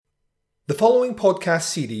The following podcast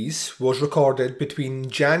series was recorded between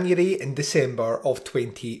January and December of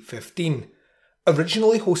 2015.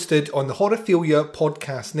 Originally hosted on the Horrorphilia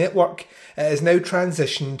Podcast Network, it has now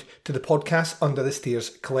transitioned to the Podcast Under the Stairs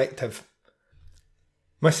Collective.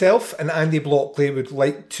 Myself and Andy Blockley would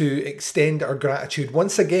like to extend our gratitude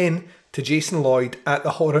once again to Jason Lloyd at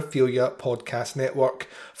the Horrorphilia Podcast Network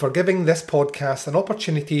for giving this podcast an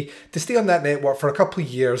opportunity to stay on that network for a couple of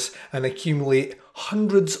years and accumulate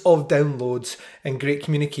hundreds of downloads and great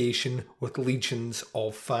communication with legions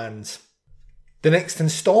of fans. The next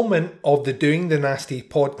instalment of the Doing the Nasty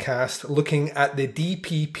podcast, looking at the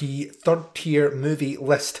DPP third tier movie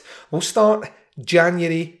list, will start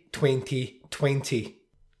January 2020.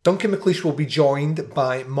 Duncan McLeish will be joined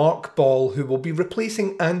by Mark Ball, who will be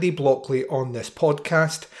replacing Andy Blockley on this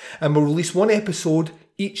podcast, and will release one episode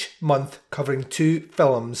each month covering two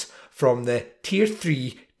films from the Tier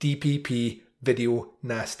 3 DPP Video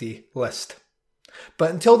Nasty list.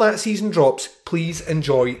 But until that season drops, please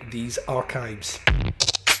enjoy these archives.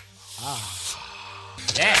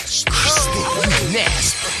 Nasty.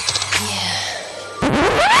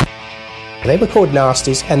 They were called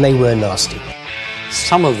nasties, and they were nasty.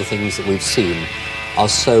 Some of the things that we've seen are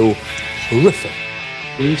so horrific.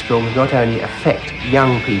 These films not only affect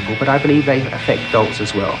young people, but I believe they affect adults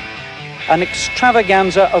as well. An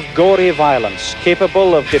extravaganza of gory violence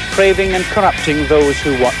capable of depraving and corrupting those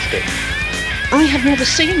who watched it. I have never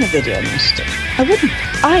seen a video nasty. I wouldn't.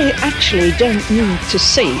 I actually don't need to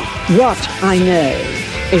see what I know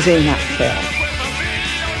is in that film.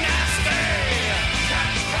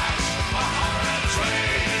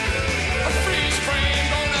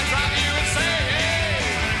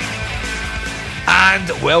 And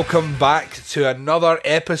welcome back to another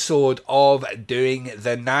episode of Doing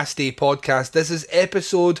the Nasty podcast. This is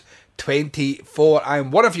episode 24. I'm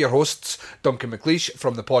one of your hosts, Duncan McLeish,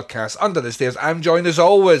 from the podcast Under the Stairs. I'm joined as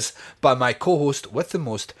always by my co-host with the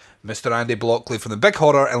most, Mr. Andy Blockley from the Big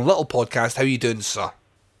Horror and Little podcast. How are you doing, sir?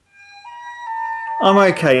 I'm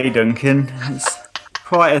okay, Duncan. It's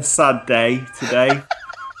quite a sad day today.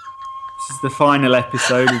 This is the final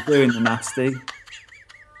episode of Doing the Nasty.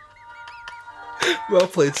 Well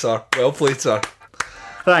played, sir. Well played, sir.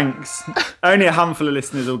 Thanks. Only a handful of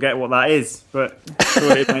listeners will get what that is, but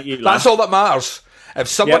sure it'd make you laugh. That's all that matters. If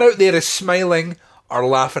someone out there is smiling or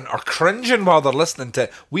laughing or cringing while they're listening to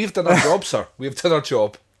it, we've done our job, sir. We've done our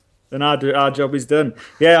job. Then our job is done.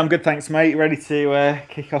 Yeah, I'm good, thanks, mate. Ready to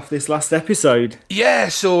kick off this last episode. Yeah,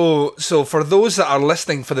 so for those that are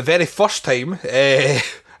listening for the very first time,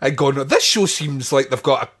 and going, this show seems like they've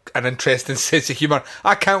got an interesting sense of humour.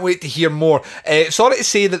 I can't wait to hear more. Sorry to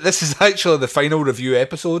say that this is actually the final review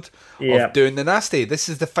episode of Doing the Nasty. This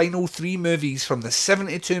is the final 3 movies from the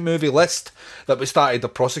 72 movie list that we started, the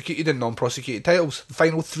prosecuted and non-prosecuted titles. The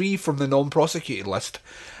final 3 from the non-prosecuted list.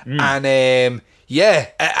 And it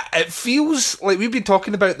feels like we've been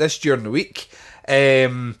talking about this during the week.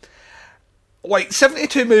 Like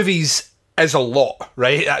 72 movies is a lot,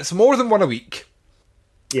 right? That's more than one a week.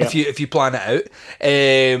 Yeah. If you plan it out,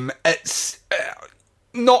 it's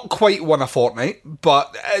not quite one a fortnight,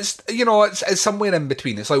 but it's somewhere in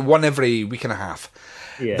between. It's like one every week and a half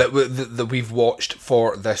that we've watched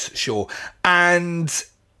for this show, and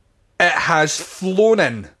it has flown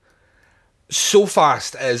in so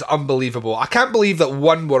fast. It is unbelievable. I can't believe that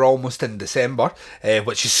we're almost in December,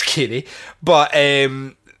 which is scary. But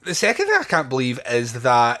the second thing I can't believe is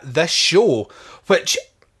that this show, which,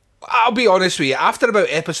 I'll be honest with you, after about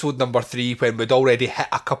episode number 3, when we'd already hit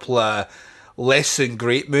a couple of less than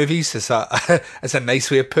great movies, is a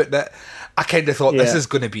nice way of putting it, I kind of thought this is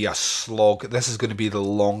going to be a slog. This is going to be the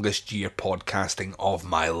longest year podcasting of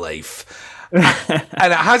my life.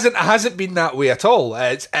 And it hasn't been that way at all.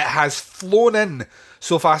 It has flown in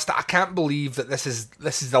so fast that I can't believe that this is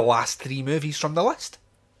the last 3 movies from the list.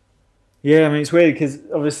 Yeah, I mean, it's weird because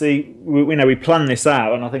obviously we planned this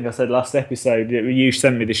out, and I think I said last episode that you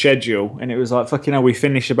sent me the schedule, and it was like, fucking hell, we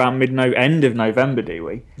finish about end of November, do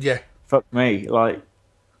we? Yeah. Fuck me, like,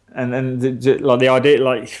 and then the idea,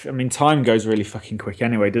 like, I mean, time goes really fucking quick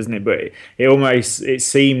anyway, doesn't it? But it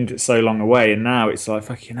seemed so long away, and now it's like,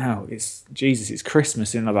 fucking hell, it's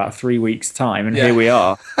Christmas in about 3 weeks' time, and here we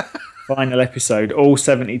are, final episode, all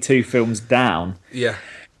 72 films down. Yeah.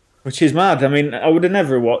 Which is mad. I mean, I would have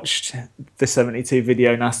never watched the 72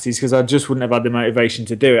 Video Nasties because I just wouldn't have had the motivation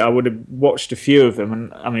to do it. I would have watched a few of them,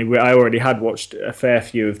 and I mean, I already had watched a fair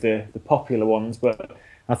few of the popular ones, but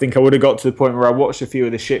I think I would have got to the point where I watched a few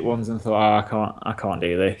of the shit ones and thought, I can't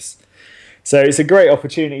do this. So it's a great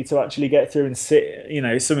opportunity to actually get through and sit,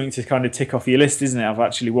 something to kind of tick off your list, isn't it? I've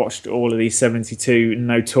actually watched all of these 72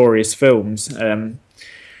 notorious films.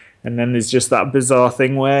 And then there's just that bizarre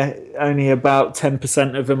thing where only about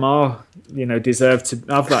 10% of them are, deserve to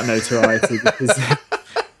have that notoriety because,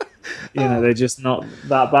 they're just not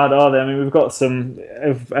that bad, are they? I mean, we've got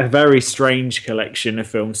a very strange collection of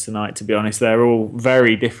films tonight, to be honest. They're all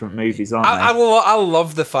very different movies, aren't they? I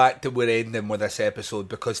love the fact that we're ending with this episode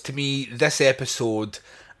because, to me, this episode,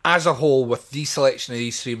 as a whole, with the selection of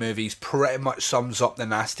these 3 movies, pretty much sums up the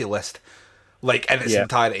Nasty List, in its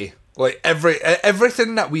entirety.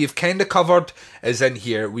 Everything that we've kind of covered is in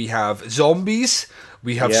here. We have zombies,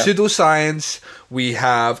 we have pseudoscience, we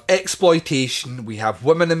have exploitation, we have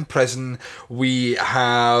women in prison, we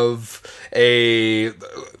have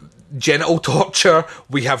genital torture,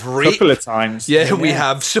 we have rape. A couple of times. Yeah, we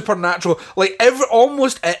have supernatural.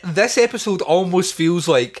 This episode almost feels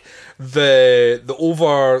like the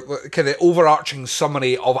overarching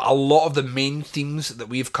summary of a lot of the main themes that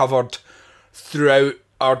we've covered throughout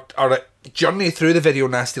our journey through the Video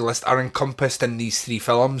Nasty List are encompassed in these 3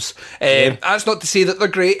 films. That's not to say that they're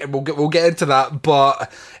great, and we'll get into that,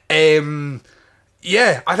 but I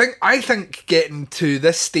think getting to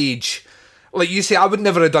this stage, like you say, I would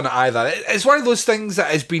never have done it either. It's one of those things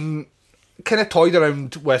that has been kind of toyed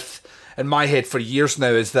around with in my head for years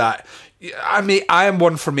now, is that I am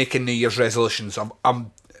one for making New Year's resolutions.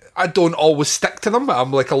 I don't always stick to them.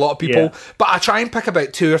 I'm like a lot of people, but I try and pick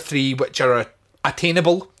about 2 or 3 which are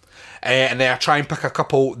attainable, and then I try and pick a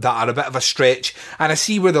couple that are a bit of a stretch, and I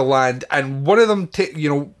see where they land. And one of them,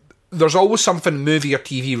 there's always something movie or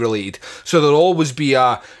TV related, so there'll always be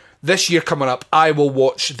this year coming up, I will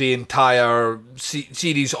watch the entire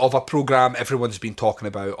series of a programme everyone's been talking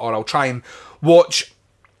about, or I'll try and watch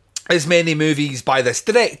as many movies by this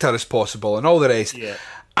director as possible, and all the rest.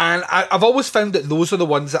 And I've always found that those are the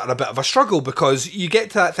ones that are a bit of a struggle, because you get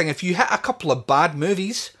to that thing, if you hit a couple of bad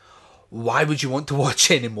movies, why would you want to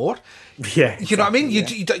watch any more? Yeah, exactly, you know what I mean?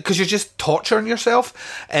 Because you're just torturing yourself.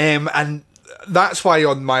 And that's why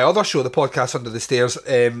on my other show, the podcast Under the Stairs,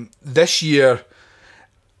 this year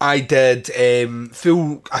I did a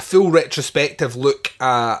full retrospective look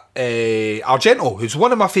at Argento, who's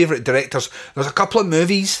one of my favourite directors. There's a couple of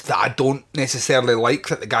movies that I don't necessarily like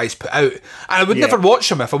that the guy's put out, and I would never watch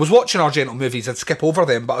them. If I was watching Argento movies, I'd skip over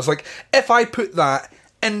them. But I was like, if I put that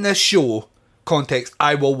in this show context,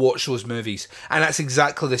 I will watch those movies. And that's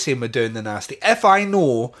exactly the same with Doing the Nasty. If I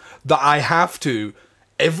know that I have to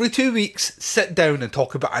every 2 weeks sit down and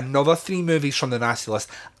talk about another 3 movies from the Nasty List,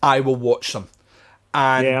 I will watch them.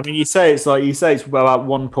 And I mean, you say it's about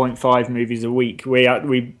 1.5 movies a week.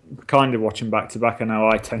 We kind of watch them back to back. I know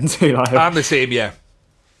I tend to. I'm the same,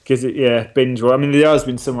 because binge. I mean, there has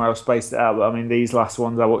been somewhere I've spaced it out, but I mean, these last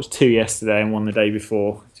ones I watched 2 yesterday and 1 the day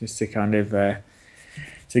before, just to kind of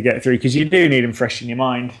to get through, because you do need them fresh in your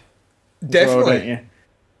mind. Definitely, well, don't you?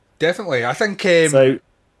 Definitely. I think so.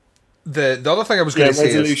 The other thing I was going to say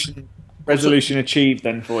is resolution achieved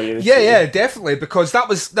then for you. Yeah, definitely, because that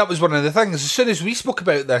was one of the things. As soon as we spoke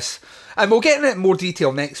about this, and we'll get into it in more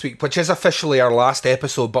detail next week, which is officially our last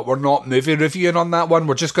episode, but we're not movie reviewing on that one.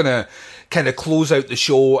 We're just going to kind of close out the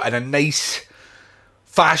show in a nice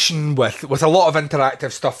fashion with a lot of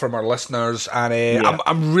interactive stuff from our listeners, and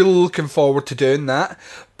I'm really looking forward to doing that.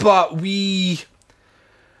 But we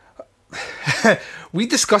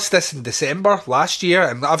discussed this in December last year,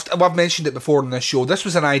 and I've mentioned it before on this show. This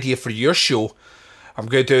was an idea for your show. I'm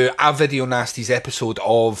going to do a Video Nasties episode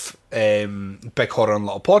of Big Horror and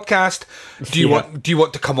Little Podcast. Do you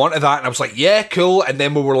want to come on to that? And I was like, yeah, cool. And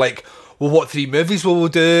then we were like, well, what 3 movies will we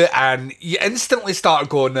do? And you instantly start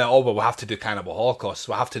going, we'll have to do Cannibal Holocaust.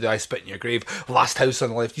 We'll have to do I Spit in Your Grave, Last House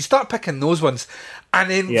on the Left. You start picking those ones.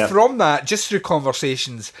 And then from that, just through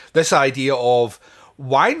conversations, this idea of,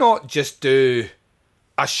 why not just do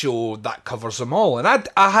a show that covers them all? And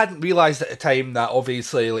I hadn't realised at the time that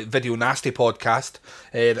obviously like Video Nasty Podcast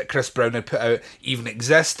that Chris Brown had put out even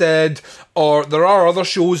existed, or there are other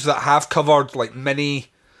shows that have covered like mini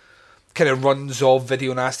kind of runs of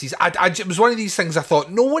Video Nasties. It was one of these things I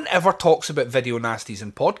thought, no one ever talks about Video Nasties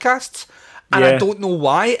in podcasts, and I don't know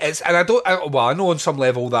why. I know on some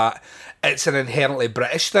level that it's an inherently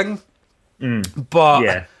British thing,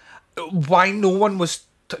 but why no one was...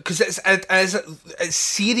 Because it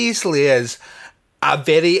seriously is a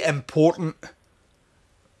very important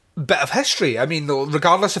bit of history. I mean,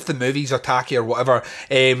 regardless if the movies are tacky or whatever,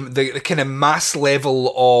 the kind of mass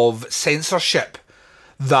level of censorship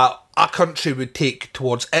that a country would take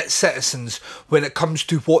towards its citizens when it comes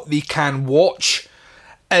to what they can watch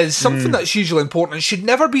is something that's hugely important and should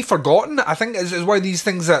never be forgotten. I think it's one of these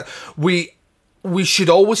things that we we should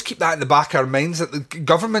always keep that in the back of our minds, that the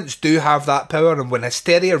governments do have that power, and when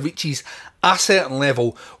hysteria reaches a certain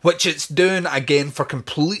level, which it's doing again for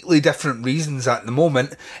completely different reasons at the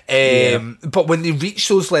moment, but when they reach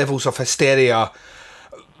those levels of hysteria,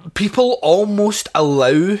 people almost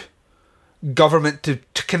allow government to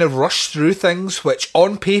kind of rush through things which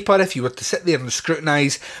on paper, if you were to sit there and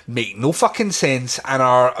scrutinise, make no fucking sense and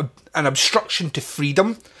are an obstruction to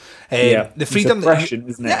freedom. The freedom it's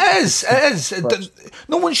isn't it? It is.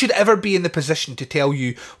 No one should ever be in the position to tell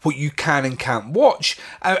you what you can and can't watch.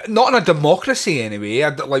 Not in a democracy, anyway.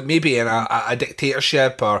 Like maybe in a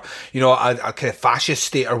dictatorship or a kind of fascist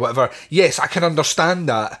state or whatever. Yes, I can understand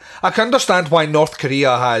that. I can understand why North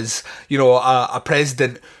Korea has a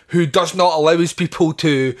president who does not allow his people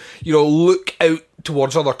to look out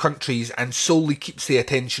towards other countries and solely keeps the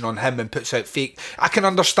attention on him and puts out fake. I can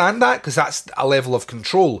understand that because that's a level of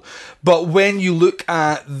control. But when you look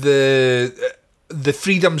at the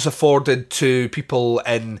freedoms afforded to people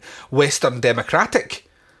in Western democratic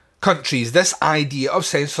countries, this idea of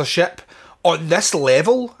censorship on this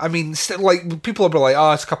level, I mean, like people will be like,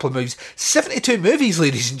 it's a couple of movies. 72 movies,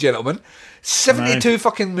 ladies and gentlemen. 72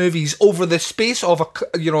 fucking movies over the space of a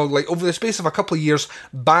couple of years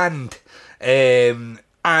banned. And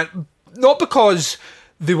not because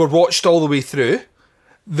they were watched all the way through.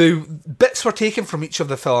 The bits were taken from each of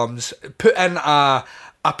the films, put in a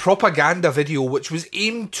propaganda video which was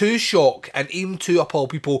aimed to shock and aimed to appall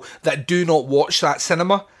people that do not watch that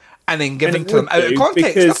cinema, and then given to them out of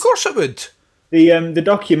context. Of course it would. The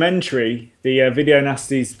documentary, the Video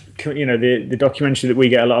Nasties, the documentary that we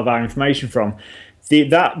get a lot of our information from,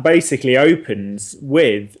 that basically opens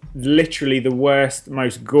with literally the worst,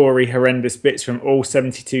 most gory, horrendous bits from all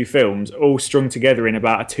 72 films, all strung together in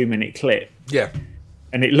about a 2-minute clip. Yeah.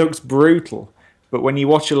 And it looks brutal. But when you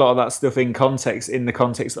watch a lot of that stuff in the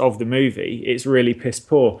context of the movie, it's really piss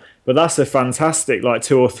poor. But that's a fantastic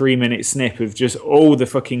 2 or 3 minute snip of just all the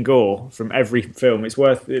fucking gore from every film. It's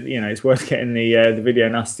worth getting the Video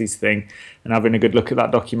Nasties thing and having a good look at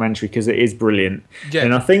that documentary because it is brilliant. Yeah.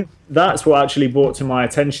 And I think that's what actually brought to my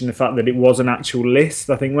attention the fact that it was an actual list.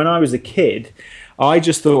 I think when I was a kid, I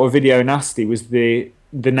just thought a Video Nasty was the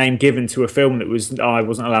name given to a film that I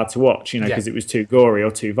wasn't allowed to watch, because it was too gory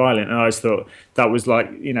or too violent. And I just thought that was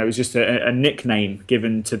it was just a nickname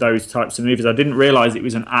given to those types of movies. I didn't realise it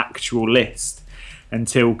was an actual list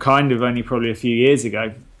until kind of only probably a few years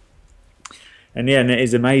ago. And and it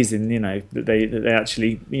is amazing, that they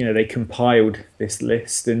actually, they compiled this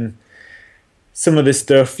list. And some of the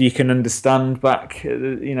stuff you can understand back,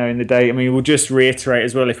 in the day. I mean, we'll just reiterate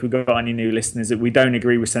as well, if we've got any new listeners, that we don't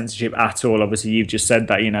agree with censorship at all. Obviously, you've just said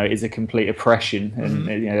that, it is a complete oppression and,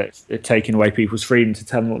 it's taking away people's freedom to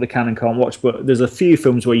tell them what they can and can't watch. But there's a few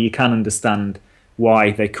films where you can understand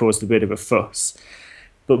why they caused a bit of a fuss.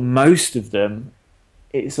 But most of them,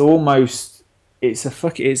 it's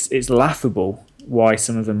laughable why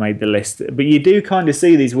some of them made the list. But you do kind of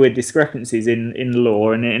see these weird discrepancies in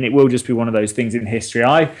law, and it will just be one of those things in history.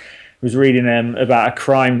 I was reading about a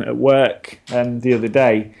crime at work the other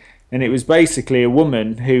day, and it was basically a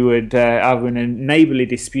woman who had having a neighbourly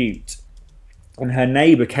dispute, and her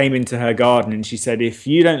neighbour came into her garden and she said, "If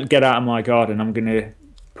you don't get out of my garden, I'm going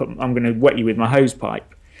to wet you with my hose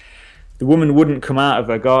pipe." The woman wouldn't come out of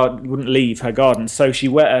her garden, wouldn't leave her garden, so she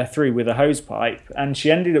wet her through with a hose pipe, and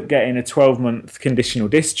she ended up getting a 12-month conditional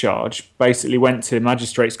discharge. Basically went to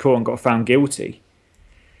magistrate's court and got found guilty.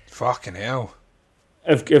 Fucking hell.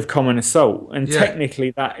 Of common assault. And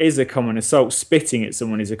technically that is a common assault. Spitting at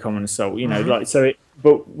someone is a common assault,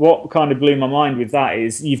 but what kind of blew my mind with that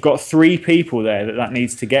is you've got 3 people there that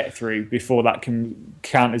needs to get through before that can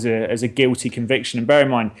count as a guilty conviction. And bear in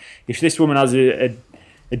mind, if this woman has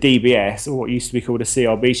a DBS, or what used to be called a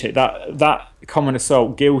CRB check, that common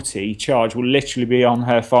assault guilty charge will literally be on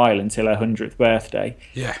her file until her 100th birthday.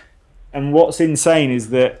 Yeah. And what's insane is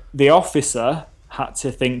that the officer had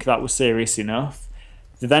to think that was serious enough.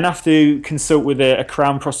 They then have to consult with a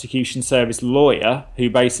Crown Prosecution Service lawyer who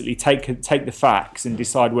basically take the facts and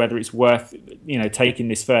decide whether it's worth taking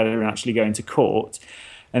this further and actually going to court.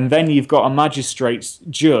 And then you've got a magistrate's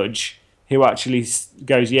judge who actually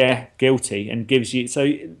goes, guilty, and gives you...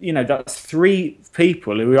 So, that's 3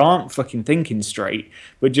 people who aren't fucking thinking straight,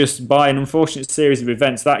 but just by an unfortunate series of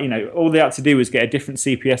events that, all they had to do was get a different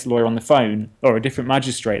CPS lawyer on the phone or a different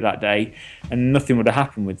magistrate that day, and nothing would have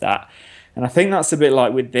happened with that. And I think that's a bit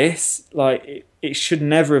like with this. It should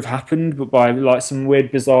never have happened, but by, some weird,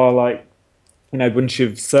 bizarre, bunch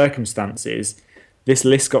of circumstances, this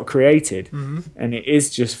list got created. And it is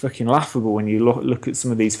just fucking laughable when you look at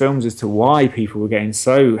some of these films as to why people were getting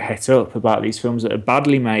so het up about these films that are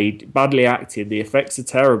badly made, badly acted, the effects are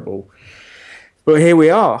terrible. But here we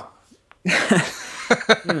are.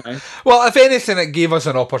 Well, if anything, it gave us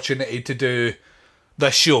an opportunity to do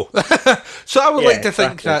this show. So I would like to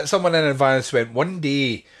think that someone in advance went, one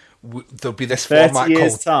day there'll be this format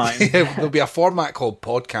called there'll be a format called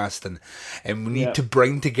podcasting, and we need to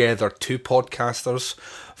bring together two podcasters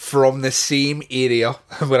from the same area.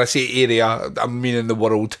 When I say area, I mean in the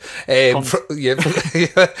world. We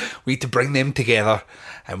need to bring them together,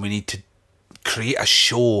 and we need to create a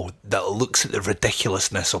show that looks at the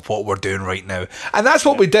ridiculousness of what we're doing right now, and that's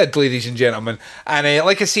what we did, ladies and gentlemen. And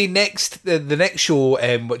like I say, the next show,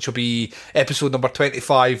 which will be episode number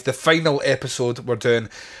 25, the final episode we're doing,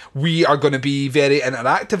 we are going to be very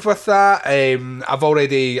interactive with that. I've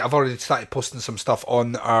already started posting some stuff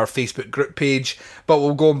on our Facebook group page, but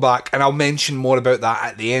we'll go back and I'll mention more about that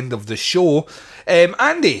at the end of the show.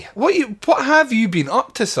 Andy, what have you been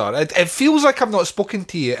up to, sir? It feels like I've not spoken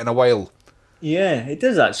to you in a while. Yeah, it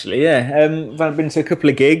does actually, yeah. I've been to a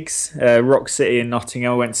couple of gigs. Rock City in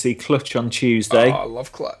Nottingham. I went to see Clutch on Tuesday. Oh, I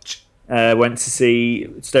love Clutch. Went to see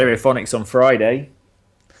Stereophonics on Friday.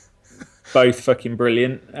 Both fucking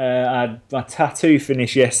brilliant. I had my tattoo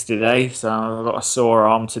finished yesterday, so I've got a sore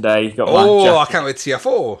arm today. I can't wait to see a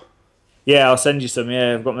photo. Yeah, I'll send you some,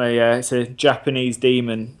 yeah. I've got my, it's a Japanese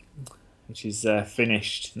demon, which is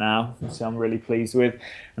finished now, so I'm really pleased with.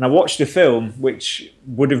 And I watched a film which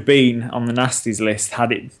would have been on the Nasties list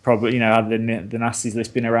had it probably, had the Nasties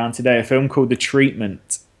list been around today. A film called The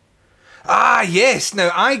Treatment. Ah, yes. Now,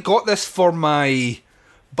 I got this for my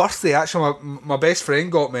birthday. Actually, my best friend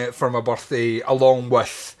got me it for my birthday, along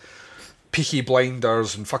with Peaky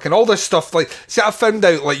Blinders and fucking all this stuff. Like, see, I found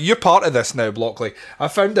out, like, you're part of this now, Blockley. I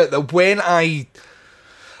found out that when I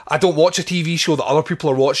don't watch a TV show that other people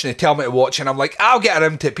are watching, they tell me to watch, and I'm like, I'll get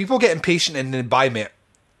around to it. People get impatient and then buy me it.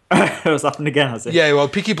 What's happened again, has it? Yeah, well,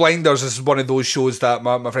 Peaky Blinders is one of those shows that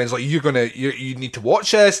my friend's like, you need to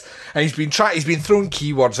watch this, and he's been throwing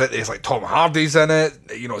keywords out there. He's like, Tom Hardy's in it,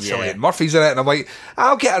 Cillian Murphy's in it, and I'm like,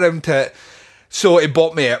 I'll get around to it. So he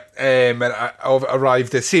bought me it, and I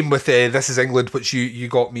arrived. The same with This Is England, which you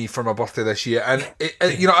got me for my birthday this year, and it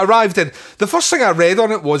arrived in. The first thing I read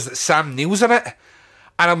on it was that Sam Neill's in it,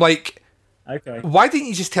 and I'm like, okay, why didn't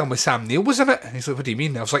you just tell me Sam Neill was in it? And he's like, what do you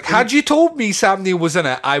mean? I was like, had you told me Sam Neill was in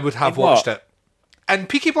it, I would have watched it. And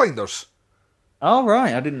Peaky Blinders. Oh,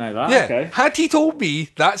 right, I didn't know that. Yeah, okay. Had he told me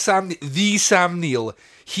that the Sam Neill,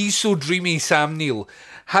 he's so dreamy Sam Neill,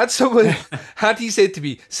 had he said to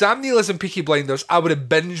me, Sam Neill is in Peaky Blinders, I would have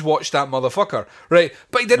binge watched that motherfucker, right?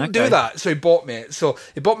 But he didn't do that, so he bought me it. So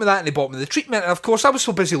he bought me that, and he bought me The Treatment, and of course I was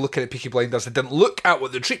so busy looking at Peaky Blinders, I didn't look at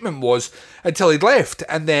what The Treatment was until he'd left,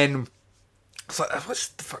 and then I was like,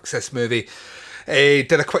 what the fuck's this movie?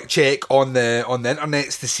 Did a quick check on the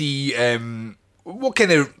internet to see what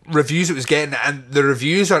kind of reviews it was getting, and the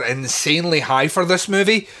reviews are insanely high for this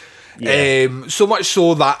movie. Yeah. So much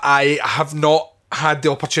so that I have not had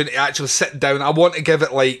the opportunity to actually sit down. I want to give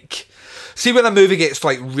it see, when a movie gets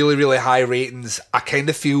really, really high ratings, I kind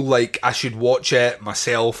of feel like I should watch it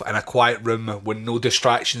myself in a quiet room with no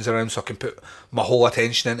distractions around, so I can put my whole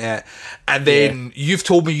attention into it. And then you've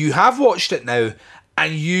told me you have watched it now,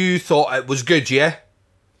 and you thought it was good, yeah?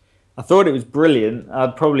 I thought it was brilliant.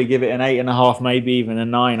 I'd probably give it an 8.5, maybe even a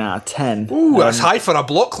 9 out of 10. Ooh, that's high for a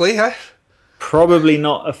Blockley, huh? Probably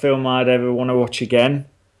not a film I'd ever want to watch again.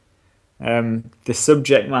 The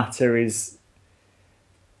subject matter is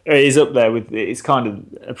up there with, it's kind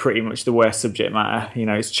of pretty much the worst subject matter.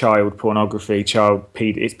 It's child pornography, child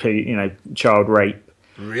rape.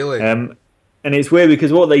 Really? And it's weird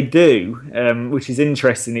because what they do, which is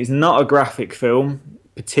interesting, it's not a graphic film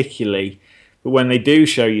particularly, but when they do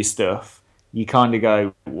show you stuff, you kind of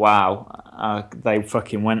go, wow, they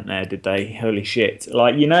fucking went there, did they? Holy shit.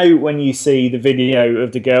 Like, when you see the video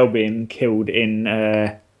of the girl being killed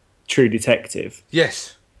in True Detective.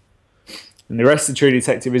 Yes. And the rest of True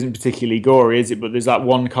Detective isn't particularly gory, is it? But there's that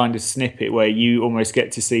one kind of snippet where you almost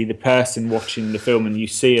get to see the person watching the film, and you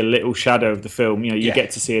see a little shadow of the film. You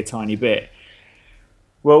get to see a tiny bit.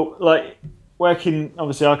 Well,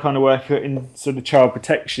 obviously I kind of work in sort of child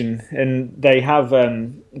protection, and they have,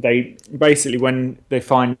 they basically, when they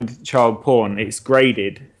find child porn, it's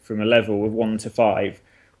graded from a level of 1 to 5.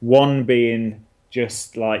 1 being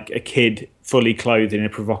just like a kid fully clothed in a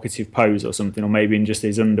provocative pose or something, or maybe in just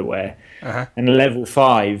his underwear. Uh-huh. And level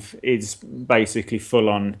 5 is basically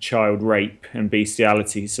full-on child rape and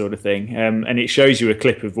bestiality sort of thing. And it shows you a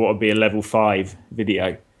clip of what would be a level 5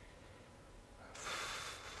 video.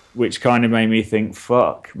 which kind of made me think,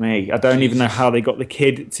 fuck me. I don't even know how they got the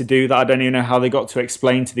kid to do that. I don't even know how they got to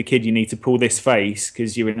explain to the kid, you need to pull this face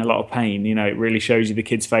because you're in a lot of pain. You know, it really shows you the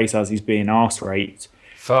kid's face as he's being arse raped.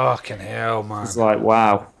 Fucking hell, man. It's like,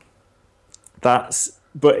 wow. But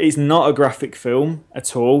it's not a graphic film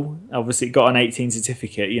at all. Obviously, it got an 18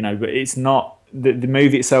 certificate, you know, but it's not... The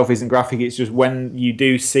movie itself isn't graphic. It's just when you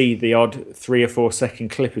do see the odd 3 or 4 second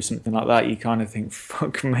clip or something like that, you kind of think,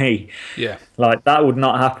 fuck me. Yeah. Like, that would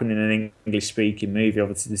not happen in an English-speaking movie.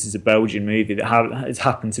 Obviously, this is a Belgian movie that has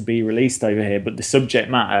happened to be released over here. But the subject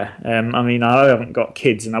matter, I mean, I haven't got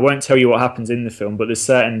kids, and I won't tell you what happens in the film, but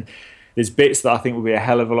there's bits that I think would be a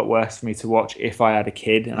hell of a lot worse for me to watch if I had a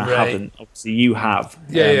kid, and I haven't. Obviously, you have.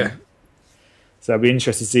 Yeah. So I'd be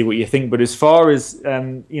interested to see what you think. But as far as,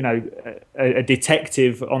 you know, a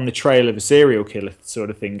detective on the trail of a serial killer sort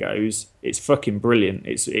of thing goes, it's fucking brilliant.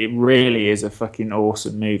 It really is a fucking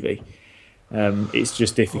awesome movie. It's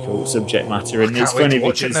just difficult subject matter. And it's funny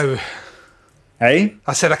watch it now. Hey?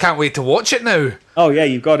 I said I can't wait to watch it now. Oh, yeah,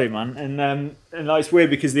 you've got it, man. And it's weird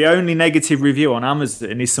because the only negative review on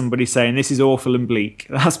Amazon is somebody saying this is awful and bleak.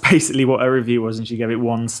 That's basically what her review was, and she gave it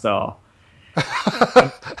 1 star.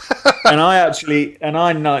 and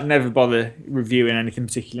I never bother reviewing anything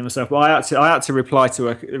particular myself, but I had to reply to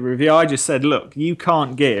a review. I just said, look, you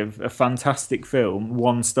can't give a fantastic film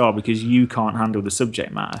 1 star because you can't handle the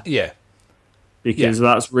subject matter. Yeah. Because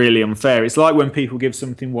that's really unfair. It's like when people give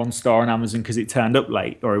something 1 star on Amazon because it turned up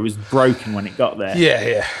late or it was broken when it got there.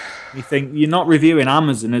 Yeah. You think you're not reviewing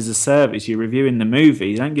Amazon as a service, you're reviewing the movie.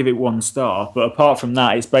 You don't give it 1 star. But apart from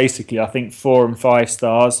that, it's basically, I think, 4 and 5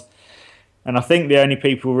 stars. And I think the only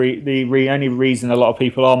people, only reason a lot of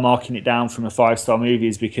people are marking it down from a 5-star movie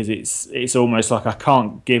is because it's almost like I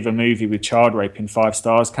can't give a movie with child raping 5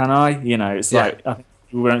 stars, can I? You know, it's like I think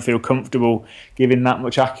people don't feel comfortable giving that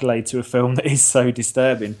much accolade to a film that is so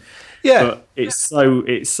disturbing. Yeah, but it's so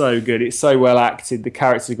good. It's so well acted. The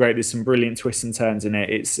characters are great. There's some brilliant twists and turns in it.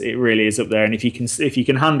 It really is up there. And if you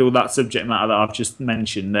can handle that subject matter that I've just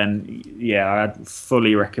mentioned, then yeah, I'd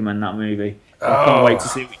fully recommend that movie. I can't wait to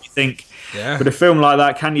see what you think. Yeah. But a film like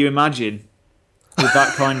that, can you imagine with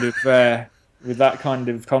that kind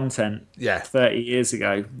of content? 30 years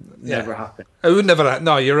ago, never happened. It would never.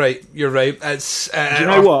 No, you're right. It's. Do you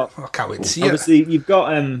know what? I can't wait to see Obviously, you've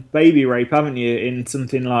got baby rape, haven't you? In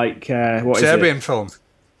something like what is it?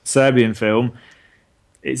 Serbian film.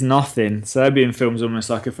 It's nothing. Serbian film's almost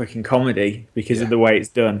like a fucking comedy because of the way it's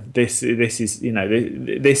done. This is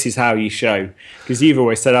this is how you show, because you've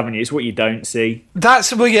always said, haven't you? It's what you don't see.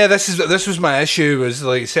 This was my issue. Was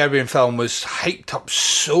like Serbian film was hyped up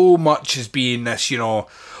so much as being this,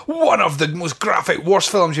 one of the most graphic,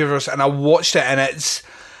 worst films you've ever seen. And I watched it, and it's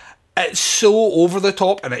so over the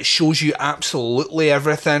top, and it shows you absolutely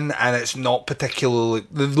everything, and it's not particularly,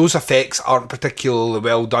 those effects aren't particularly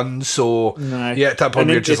well done. So at that point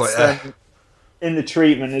you're just like in the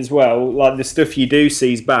treatment as well, like the stuff you do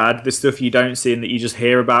see is bad, the stuff you don't see and that you just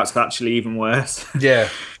hear about is actually even worse.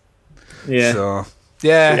 So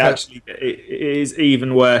it is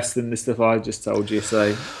even worse than the stuff I just told you.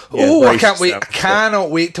 So I can't wait! I cannot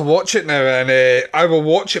wait to watch it now, and I will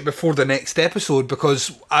watch it before the next episode,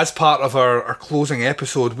 because as part of our closing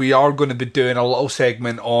episode, we are going to be doing a little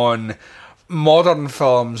segment on modern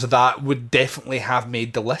films that would definitely have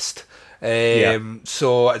made the list.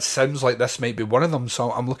 So it sounds like this might be one of them.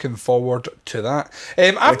 So I'm looking forward to that.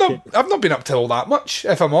 I've not been up to all that much,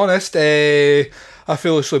 if I'm honest. I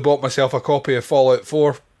foolishly bought myself a copy of Fallout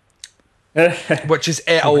 4, which has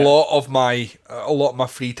ate a lot of my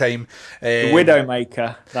free time. The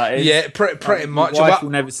Widowmaker, that is. Yeah, pretty much. My wife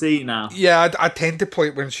will never see it now. Yeah, I tend to play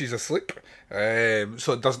it when she's asleep,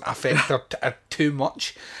 so it doesn't affect her too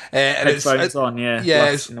much. And it's on,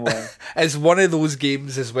 it's one of those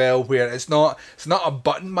games as well where it's not a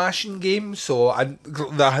button mashing game. So I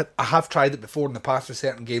have tried it before in the past with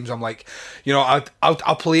certain games. I'm like,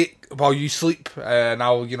 I'll play it while you sleep, and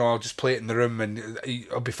I'll just play it in the room and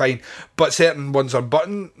I'll be fine. But certain ones are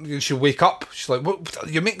button. She'll wake up. She's like, "What?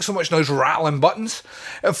 You're making so much noise rattling buttons."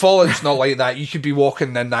 Fallout's not like that. You could be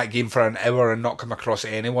walking in that game for an hour and not come across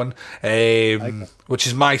anyone, which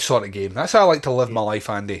is my sort of game. That's how I like to live my life,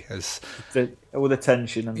 Andy. All the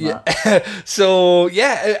tension and that. So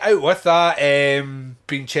out with that,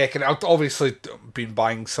 been checking out. Obviously, been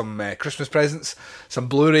buying some Christmas presents. Some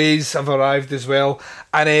Blu-rays have arrived as well,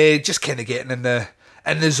 and just kind of getting in the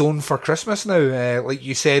zone for Christmas now. Like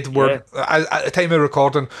you said, we're at the time of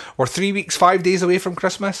recording, we're 3 weeks, 5 days away from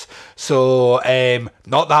Christmas. So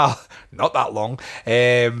not that long.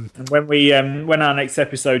 And when our next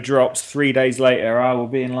episode drops 3 days later, I will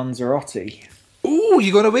be in Lanzarote. Ooh,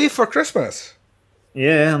 you going away for Christmas?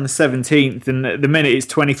 Yeah, on the 17th, and at the minute it's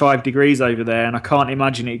 25 degrees over there, and I can't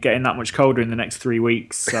imagine it getting that much colder in the next 3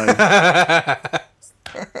 weeks. So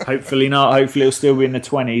hopefully not. Hopefully it'll still be in the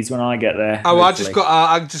 20s when I get there. Oh, I just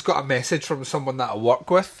got a message from someone that I work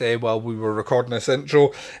with while we were recording this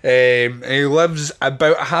intro. He lives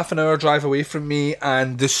about a half an hour drive away from me,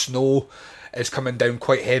 and the snow is coming down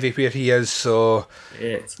quite heavy where he is. So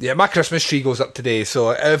yeah, my Christmas tree goes up today.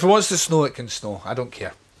 So if it wants to snow, it can snow. I don't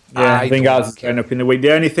care. Yeah, I think ours is going up in the week.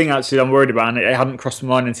 The only thing actually I'm worried about, and it hadn't crossed my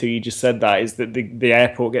mind until you just said that, is that the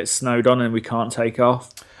airport gets snowed on and we can't take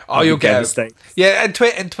off. Oh, you'll get it. Yeah, in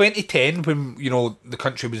 2010, when the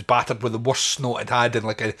country was battered with the worst snow it had in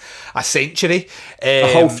like a century,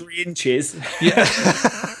 a whole 3 inches. Yeah,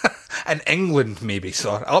 in England maybe.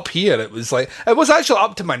 So up here it was actually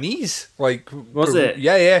up to my knees. Like, was it?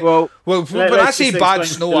 Yeah. Well, when I say bad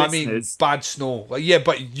snow, I mean bad snow. Like, yeah,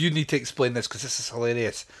 but you need to explain this because this is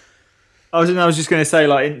hilarious. I was just going to say,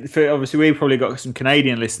 obviously we've probably got some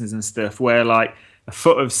Canadian listeners and stuff where like a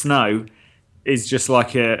foot of snow is just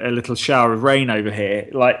like a little shower of rain over here.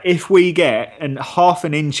 Like, if we get half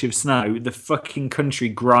an inch of snow, the fucking country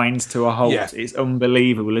grinds to a halt. Yeah. It's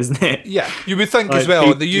unbelievable, isn't it? Yeah, you would think as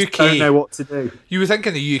well in the UK. Don't know what to do. You would think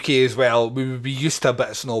in the UK as well we would be used to a bit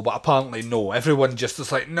of snow, but apparently no. Everyone just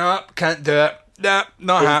is like, nah, can't do it. Nah,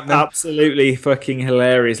 not happening. Absolutely fucking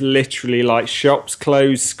hilarious. Literally, like, shops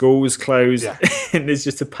closed, schools closed, and there's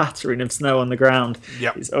just a pattering of snow on the ground.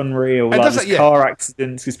 Yep. It's unreal. Like, there's car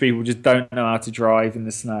accidents because people just don't know how to drive in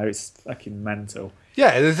the snow. It's fucking mental.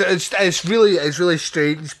 Yeah, it's really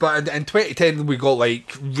strange. But in 2010 we got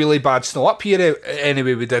like really bad snow up here.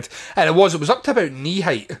 Anyway, we did, and it was up to about knee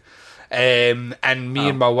height. And me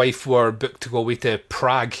and my wife were booked to go away to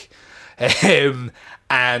Prague,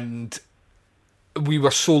 and we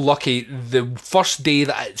were so lucky. The first day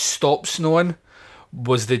that it stopped snowing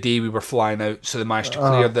was the day we were flying out, so they managed to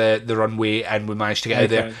clear the runway and we managed to get out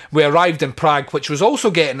there. We arrived in Prague, which was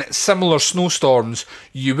also getting similar snowstorms.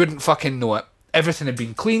 You wouldn't fucking know it. Everything had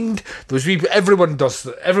been cleaned. There was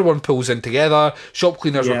everyone pulls in together. Shop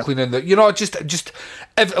cleaners were cleaning life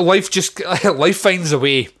finds a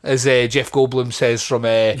way, as Jeff Goldblum says from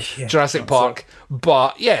Jurassic Park.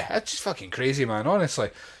 But yeah, it's just fucking crazy, man,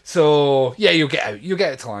 honestly. So yeah, you'll get out. You'll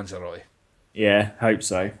get out to Lanzarote. Yeah, hope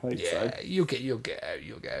so. You'll get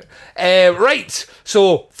out. Right,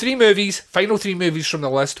 so final three movies from the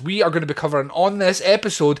list. We are going to be covering on this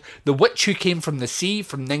episode The Witch Who Came from the Sea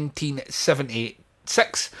from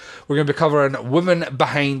 1976. We're going to be covering Woman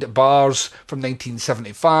Behind Bars from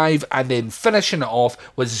 1975, and then finishing it off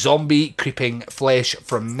with Zombie Creeping Flesh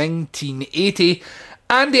from 1980.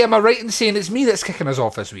 Andy, am I right in saying it's me that's kicking us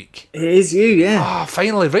off this week? It is you, yeah.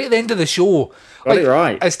 Finally, right at the end of the show. Got it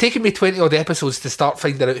right. It's taken me 20 odd episodes to start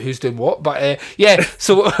finding out who's doing what, but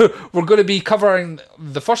so we're going to be covering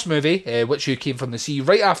the first movie, Witch Who Came from the Sea,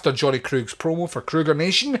 right after Johnny Krug's promo for Kruger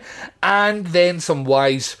Nation, and then some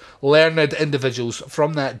wise, learned individuals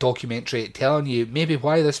from that documentary telling you maybe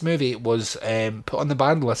why this movie was put on the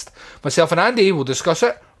banned list. Myself and Andy will discuss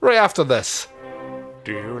it right after this.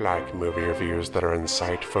 Do you like movie reviews that are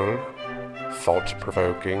insightful,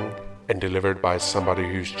 thought-provoking, and delivered by somebody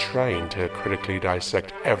who's trained to critically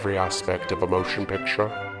dissect every aspect of a motion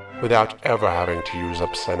picture without ever having to use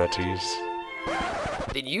obscenities?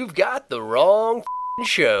 Then you've got the wrong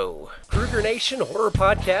show. Kruger Nation Horror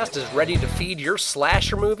Podcast is ready to feed your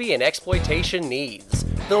slasher movie and exploitation needs.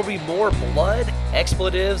 There'll be more blood,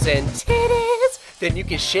 expletives, and titties than you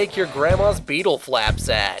can shake your grandma's beetle flaps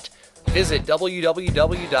at. Visit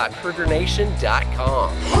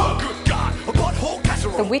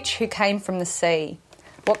www.KrugerNation.com. The Witch Who Came from the Sea.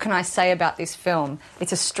 What can I say about this film?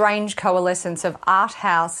 It's a strange coalescence of art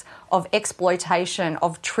house, of exploitation,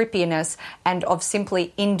 of trippiness, and of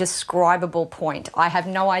simply indescribable point. I have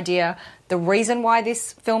no idea the reason why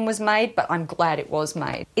this film was made, but I'm glad it was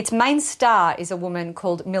made. Its main star is a woman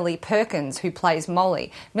called Millie Perkins, who plays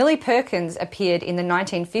Molly. Millie Perkins appeared in the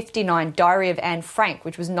 1959 Diary of Anne Frank,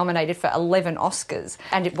 which was nominated for 11 Oscars,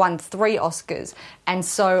 and it won 3 Oscars. And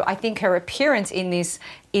so I think her appearance in this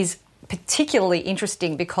is particularly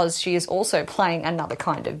interesting because she is also playing another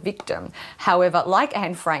kind of victim. However, like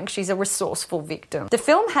Anne Frank, she's a resourceful victim. The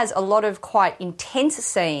film has a lot of quite intense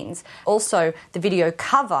scenes. Also, the video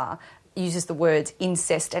cover uses the words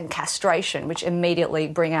incest and castration, which immediately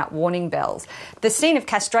bring out warning bells. The scene of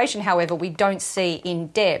castration, however, we don't see in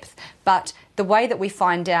depth, but the way that we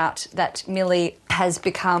find out that Millie has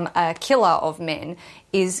become a killer of men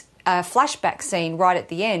is a flashback scene right at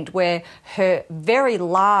the end where her very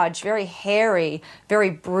large, very hairy, very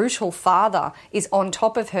brutal father is on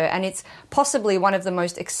top of her, and it's possibly one of the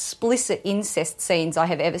most explicit incest scenes I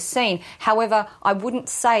have ever seen. However, I wouldn't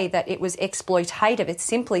say that it was exploitative. It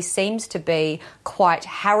simply seems to be quite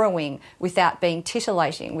harrowing without being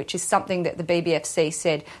titillating, which is something that the BBFC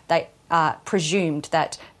said they presumed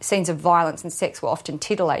that scenes of violence and sex were often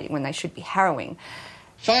titillating when they should be harrowing.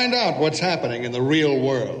 Find out what's happening in the real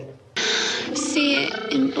world. See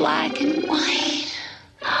it in black and white.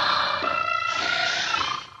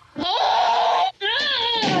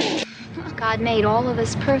 God made all of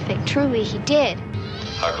us perfect. Truly, he did.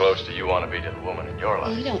 How close do you want to be to the woman in your life?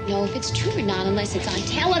 Well, you don't know if it's true or not unless it's on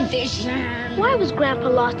television. Why was Grandpa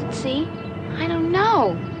lost at sea? I don't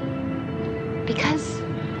know. Because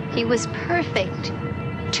he was perfect.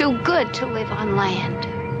 Too good to live on land.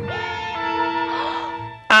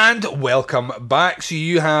 And welcome back. So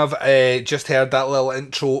you have just heard that little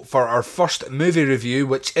intro for our first movie review,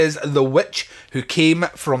 which is The Witch Who Came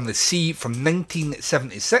From the Sea from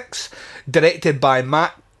 1976, directed by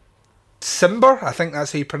Matt Cimber, I think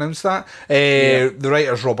that's how you pronounce that. The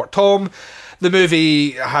writer's Robert Thom. The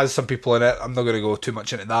movie has some people in it. I'm not going to go too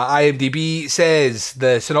much into that. IMDb says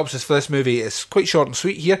the synopsis for this movie is quite short and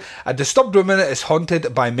sweet here. A disturbed woman is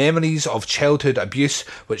haunted by memories of childhood abuse,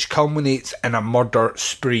 which culminates in a murder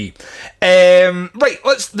spree. Right,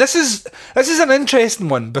 this is an interesting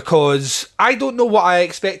one because I don't know what I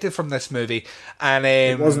expected from this movie, and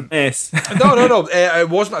it wasn't this. No, it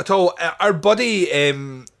wasn't at all. Our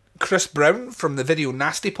buddy Chris Brown from the Video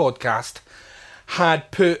Nasty podcast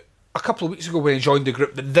had put a couple of weeks ago when he joined the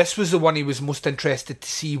group that this was the one he was most interested to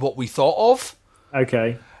see what we thought of.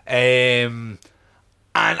 Okay. And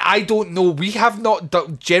I don't know, we have not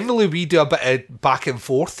done, generally we do a bit of back and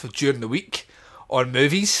forth during the week on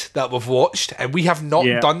movies that we've watched, and we have not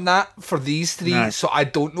done that for these three, so I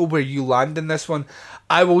don't know where you land in this one.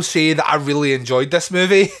 I will say that I really enjoyed this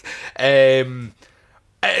movie. It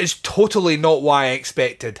is totally not what I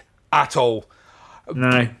expected at all.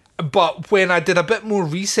 No. But when I did a bit more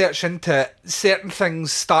research into it, certain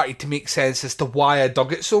things started to make sense as to why I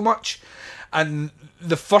dug it so much. And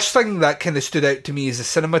the first thing that kind of stood out to me is the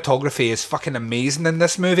cinematography is fucking amazing in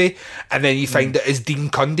this movie. And then you find it is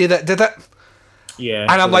Dean Cundey that did it. Yeah.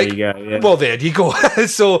 And I'm like, go, well, there you go.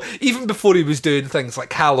 So even before he was doing things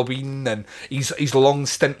like Halloween and his long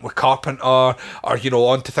stint with Carpenter, or,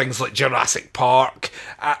 onto things like Jurassic Park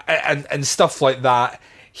and stuff like that,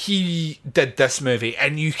 he did this movie,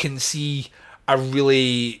 and you can see a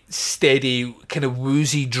really steady, kind of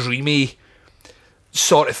woozy, dreamy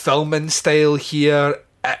sort of filming style here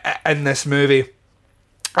in this movie.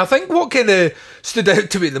 I think what kind of stood out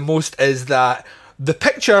to me the most is that the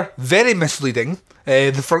picture, very misleading,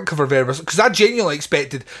 the front cover very misleading, because I genuinely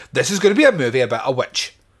expected this is going to be a movie about a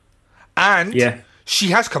witch. And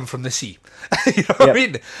she has come from the sea. You know what I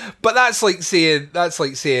mean? But that's like saying,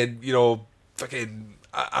 fucking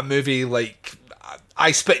a movie like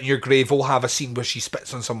I Spit in Your Grave will have a scene where she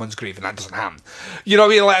spits on someone's grave, and that doesn't happen. You know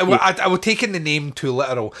what I mean? Like, I would take in the name too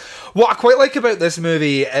literal. What I quite like about this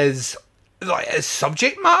movie is, like, its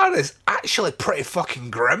subject matter is actually pretty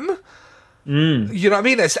fucking grim. You know what I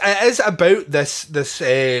mean? It is about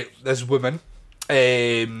this woman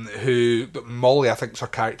who, Molly, I think is her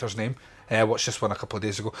character's name. I watched this one a couple of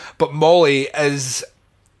days ago. But Molly is...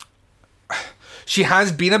 She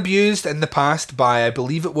has been abused in the past by, I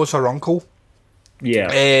believe it was her uncle.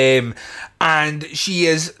 Yeah. And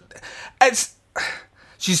she's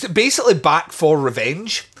basically back for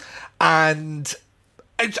revenge. And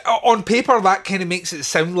on paper, that kind of makes it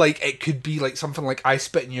sound like it could be like something like I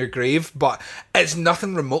Spit in Your Grave, but it's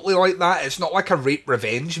nothing remotely like that. It's not like a rape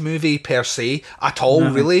revenge movie per se at all,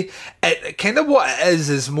 really. It kind of what it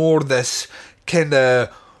is more this kind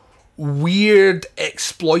of weird,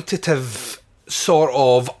 exploitative sort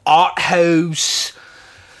of art house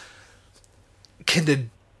kind of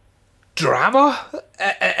drama,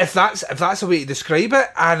 if that's a way to describe it.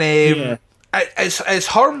 And it's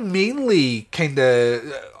her mainly kind of,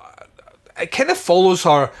 it kind of follows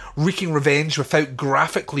her wreaking revenge without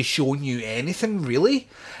graphically showing you anything really.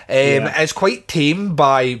 It's quite tame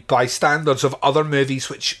by standards of other movies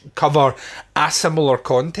which cover a similar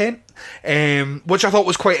content, which I thought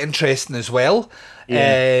was quite interesting as well.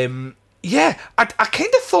 I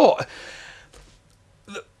kind of thought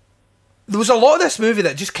there was a lot of this movie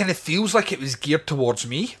that just kind of feels like it was geared towards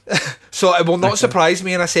me. So it will not surprise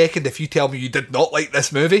me in a second if you tell me you did not like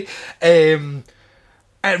this movie. It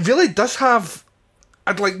really does have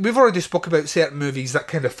we've already spoke about certain movies that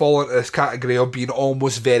kind of fall into this category of being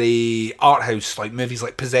almost very art house, like movies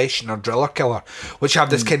like Possession or Driller Killer, which have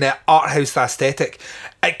this kind of art house aesthetic.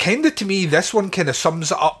 It kind of, to me, this one kind of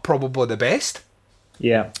sums it up probably the best.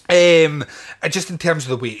 Yeah. Just in terms of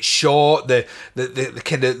the way it's shot, the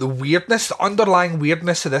kind of the weirdness, the underlying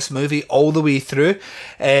weirdness of this movie all the way through.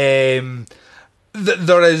 There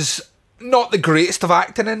is not the greatest of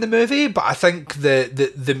acting in the movie, but I think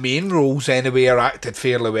the main roles anyway are acted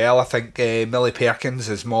fairly well. I think Millie Perkins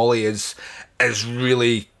as Molly is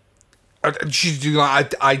really.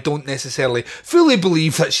 I don't necessarily fully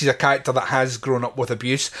believe that she's a character that has grown up with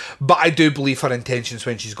abuse, but I do believe her intentions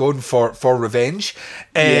when she's going for revenge.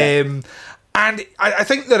 And I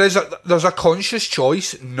think there's a conscious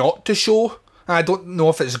choice not to show. I don't know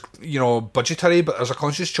if it's budgetary, but there's a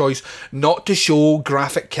conscious choice not to show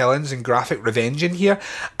graphic killings and graphic revenge in here.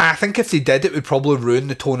 I think if they did, it would probably ruin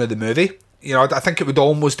the tone of the movie. I think it'd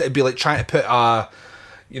be like trying to put a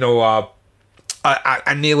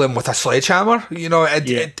nail in with a sledgehammer.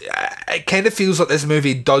 It kind of feels like this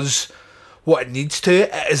movie does what it needs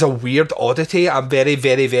to. It is a weird oddity. I'm very,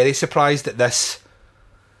 very, very surprised that this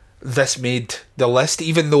made the list,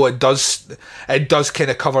 even though it does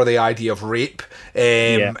kind of cover the idea of rape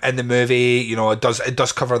in the movie. It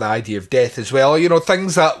does cover the idea of death as well.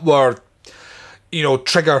 Things that were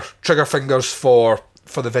trigger fingers for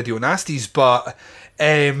the video nasties. But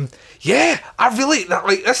I really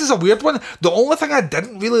like. This is a weird one. The only thing I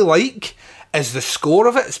didn't really like is the score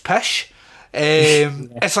of it. It's pish.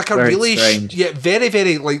 It's like a really very,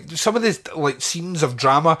 very, like, some of these like scenes of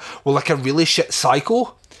drama were like a really shit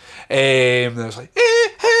cycle. And it was like,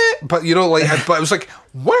 but but it was like,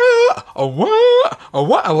 what? I'm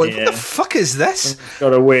like, what the fuck is this? It's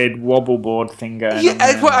got a weird wobble board thing going on.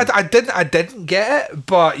 I didn't get it,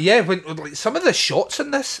 but when like some of the shots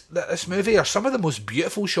in this movie are some of the most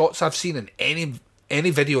beautiful shots I've seen in any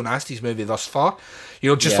Video Nasties movie thus far.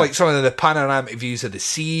 Like some of the panoramic views of the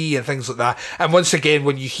sea and things like that. And once again,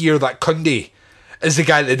 when you hear that Cundy is the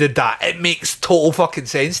guy that did that, it makes total fucking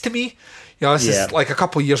sense to me. This is like a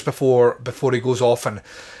couple of years before he goes off and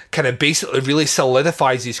kind of basically really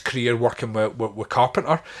solidifies his career working with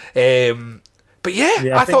Carpenter. But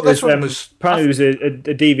I thought this one was... Apparently there was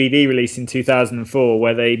a DVD release in 2004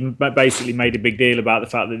 where they basically made a big deal about the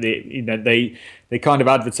fact that they kind of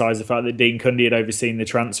advertised the fact that Dean Cundy had overseen the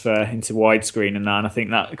transfer into widescreen and that, and I think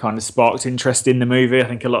that kind of sparked interest in the movie. I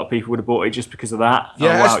think a lot of people would have bought it just because of that.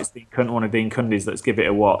 Yeah, it's one of Dean Cundy's, let's give it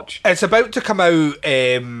a watch. It's about to come out,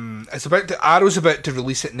 Arrow's about to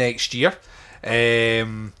release it next year. I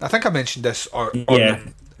think I mentioned this like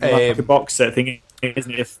a box set thing,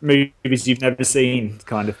 isn't it? If movies you've never seen,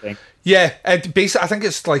 kind of thing. Yeah, basically, I think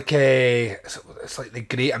it's like the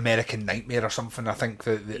Great American Nightmare or something. I think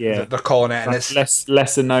that they're calling it, and it's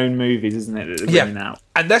lesser known movies, isn't it? That they're bringing out.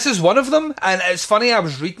 And this is one of them. And it's funny. I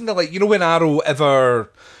was reading that, like, when Arrow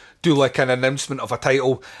ever do like an announcement of a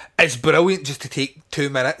title, it's brilliant just to take 2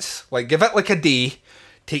 minutes, like give it like a day.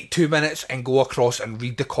 Take 2 minutes and go across and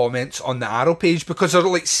read the comments on the Arrow page, because they're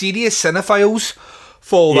like serious cinephiles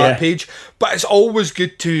follow that page. But it's always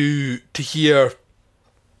good to hear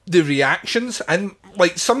the reactions, and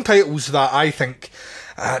like some titles that I think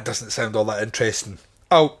it doesn't sound all that interesting,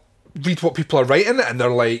 I'll read what people are writing and they're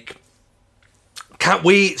like, can't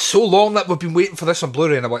wait, so long that we've been waiting for this on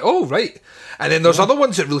Blu-ray, and I'm like, oh right. And then there's other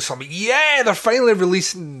ones that release something, they're finally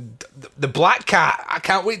releasing the Black Cat, I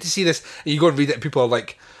can't wait to see this, and you go and read it and people are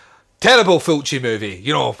like, terrible Fulci movie,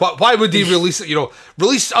 why would they release it,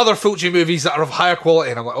 release other Fulci movies that are of higher quality,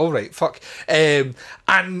 and I'm like, all right, fuck. And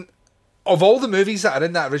of all the movies that are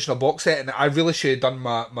in that original box set, and I really should have done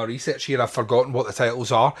my research here, I've forgotten what the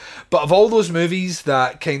titles are, but of all those movies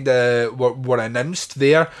that kind of were announced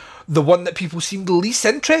there, the one that people seemed least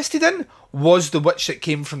interested in was The Witch That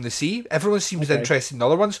Came From the Sea. Everyone seems interested in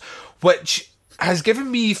other ones, which has given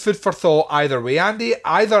me food for thought either way, Andy.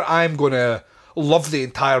 Either I'm going to love the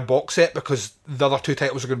entire box set because the other two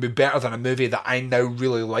titles are going to be better than a movie that I now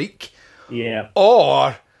really like,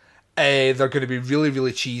 or they're going to be really,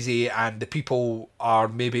 really cheesy, and the people are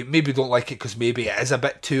maybe don't like it because maybe it is a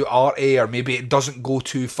bit too arty, or maybe it doesn't go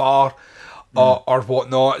too far, or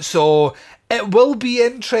whatnot. So it will be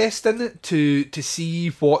interesting to see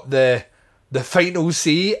what the final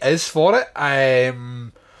say is for it.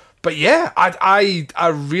 But yeah, I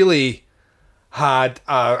really had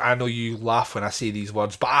I know you laugh when I say these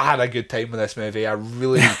words, but I had a good time with this movie. I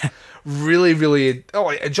really really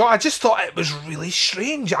enjoyed. I just thought it was really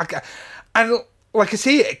strange, and like I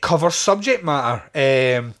say, it covers subject matter.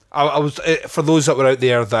 I was for those that were out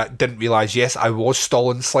there that didn't realise, yes, I was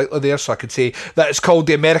stalling slightly there, so I could say that it's called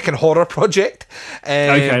the American Horror Project.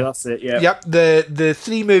 Okay, that's it. Yeah. Yep. The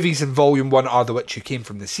 3 movies in Volume 1 are The Witch Who Came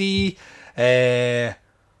from the Sea,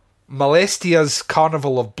 Molestia's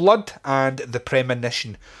Carnival of Blood, and The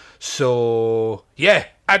Premonition. So yeah,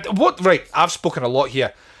 right? I've spoken a lot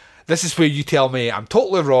here. This is where you tell me I'm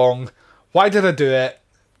totally wrong. Why did I do it?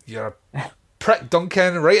 You're a prick,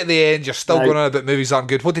 Duncan. Right at the end, you're still going on about movies aren't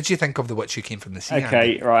good. What did you think of The Witch Who Came from the Sea?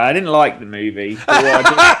 Okay, Andy? right. I didn't like the movie.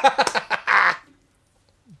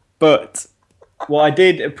 But what I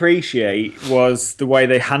did appreciate was the way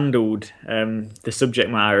they handled the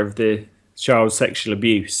subject matter of the child's sexual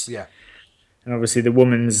abuse. Yeah. And obviously the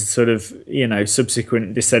woman's sort of,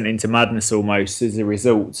 subsequent descent into madness almost as a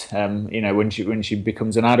result, when she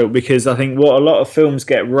becomes an adult. Because I think what a lot of films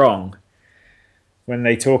get wrong when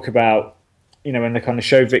they talk about, when they kind of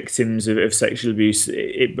show victims of sexual abuse,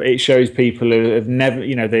 it shows people who have never,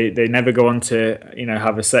 they never go on to,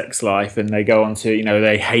 have a sex life, and they go on to,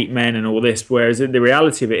 they hate men and all this. Whereas the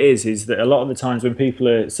reality of it is that a lot of the times when people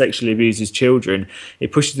are sexually abused as children,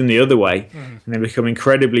 it pushes them the other way, and they become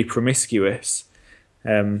incredibly promiscuous.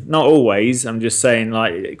 Not always, I'm just saying,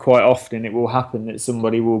 like, quite often it will happen that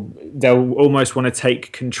they'll almost want to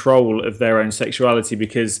take control of their own sexuality,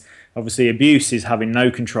 because obviously abuse is having no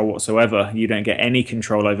control whatsoever. You don't get any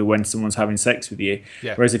control over when someone's having sex with you.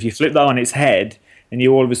 Yeah. Whereas if you flip that on its head and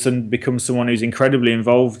you all of a sudden become someone who's incredibly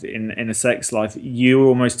involved in a sex life, you're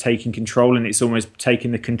almost taking control, and it's almost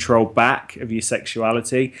taking the control back of your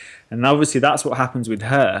sexuality. And obviously that's what happens with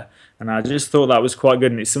her. And I just thought that was quite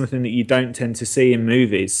good, and it's something that you don't tend to see in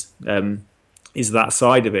movies, is that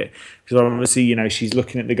side of it. Because obviously, she's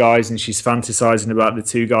looking at the guys and she's fantasizing about the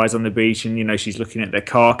 2 guys on the beach, and, she's looking at their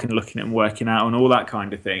cock and looking at them working out and all that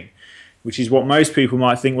kind of thing, which is what most people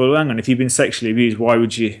might think, well, hang on, if you've been sexually abused, why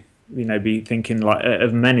would you, be thinking like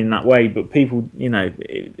of men in that way? But people,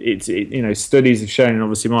 studies have shown, and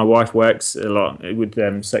obviously my wife works a lot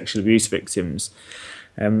with sexual abuse victims,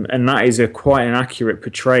 and that is quite an accurate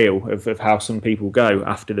portrayal of how some people go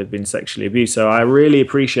after they've been sexually abused. So I really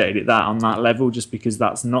appreciated that on that level, just because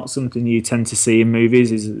that's not something you tend to see in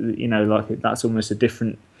movies. Is that's almost a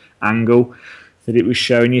different angle that it was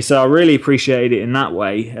showing you. So I really appreciated it in that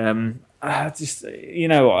way. I just,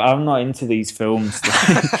 I'm not into these films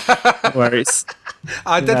where it's.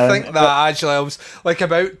 I did think that actually. I was like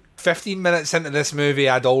about 15 minutes into this movie,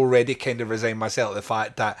 I'd already kind of resigned myself to the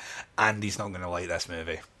fact that Andy's not going to like this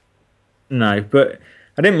movie. No, but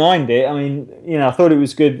I didn't mind it. I mean, I thought it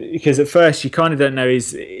was good, because at first you kind of don't know,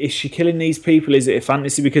 is she killing these people? Is it a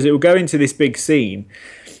fantasy? Because it will go into this big scene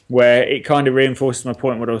where it kind of reinforces my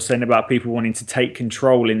point, what I was saying about people wanting to take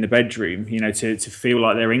control in the bedroom, to feel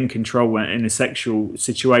like they're in control in a sexual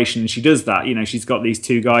situation. And she does that. She's got these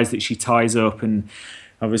 2 guys that she ties up, and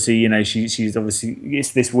obviously, she's obviously,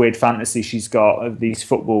 it's this weird fantasy she's got of these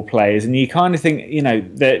football players, and you kind of think,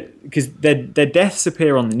 that because their deaths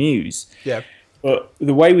appear on the news. Yeah. But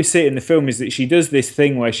the way we see it in the film is that she does this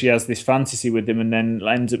thing where she has this fantasy with them and then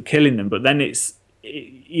ends up killing them. But then she's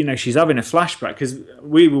having a flashback, because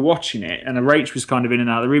we were watching it and Rach was kind of in and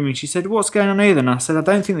out of the room, and she said, "What's going on here?" And I said, "I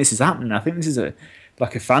don't think this is happening. I think this is a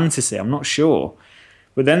fantasy. I'm not sure."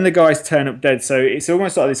 But then the guys turn up dead, so it's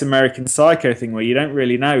almost like this American Psycho thing where you don't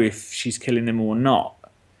really know if she's killing them or not.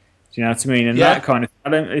 Do you know what I mean? And that kind of,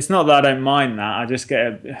 it's not that I don't mind that. I just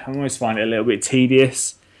I almost find it a little bit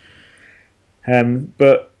tedious.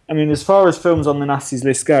 But I mean, as far as films on the Nasties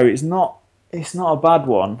list go, it's not a bad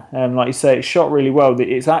one. Like you say, it's shot really well.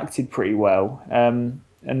 It's acted pretty well, and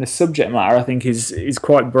the subject matter, I think, is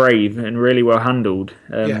quite brave and really well handled.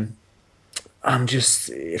 I can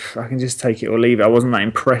just take it or leave it. I wasn't that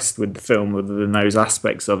impressed with the film other than those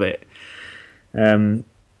aspects of it. I don't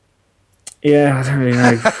really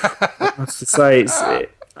know what to say.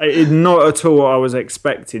 It's not at all what I was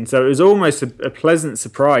expecting. So it was almost a pleasant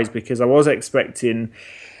surprise, because I was expecting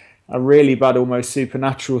a really bad, almost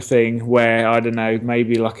supernatural thing where, I don't know,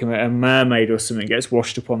 maybe like a mermaid or something gets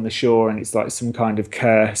washed up on the shore and it's like some kind of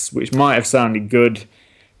curse, which might have sounded good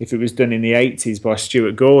if it was done in the 80s by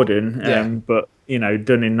Stuart Gordon, but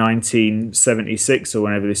done in 1976 or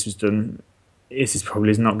whenever this was done, this is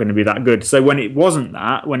probably not going to be that good. So when it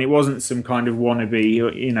wasn't some kind of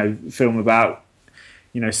wannabe, film about,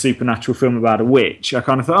 supernatural film about a witch, I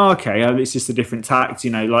kind of thought, okay, it's just a different tact,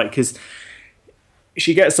 because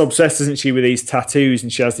she gets obsessed, doesn't she, with these tattoos,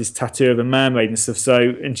 and she has this tattoo of a mermaid and stuff.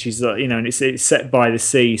 So, and she's like, and it's set by the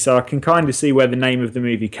sea, so I can kind of see where the name of the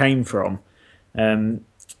movie came from.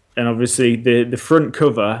 And obviously the front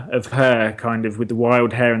cover of her, kind of with the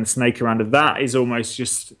wild hair and the snake around her, that is almost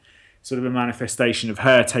just sort of a manifestation of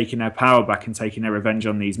her taking her power back and taking her revenge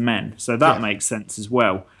on these men. So that makes sense as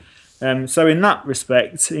well. So in that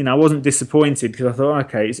respect, I wasn't disappointed, because I thought,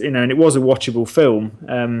 okay, it's, and it was a watchable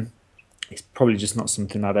film. It's probably just not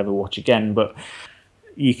something I'd ever watch again, but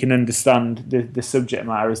you can understand the subject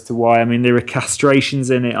matter as to why. I mean, there are castrations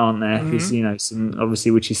in it, aren't there? Because, some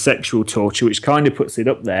obviously, which is sexual torture, which kind of puts it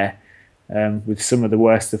up there with some of the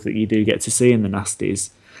worst stuff that you do get to see in the Nasties.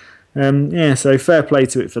 So fair play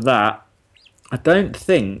to it for that. I don't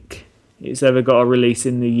think it's ever got a release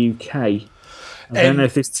in the UK. I don't know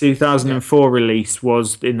if this 2004 release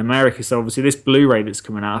was in America. So obviously this Blu-ray that's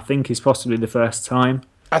coming out, I think, is possibly the first time.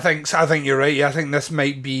 I think you're right. Yeah, I think this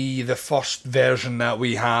might be the first version that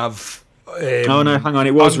we have. Oh no, hang on!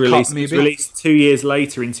 It was released. Maybe? It was released 2 years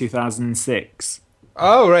later in 2006.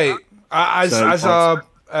 Oh right, as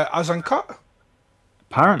uncut.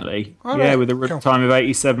 Apparently, with a runtime of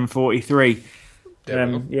 87:43.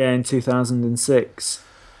 In 2006.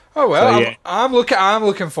 Oh well, I'm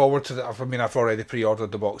looking forward to that. I mean, I've already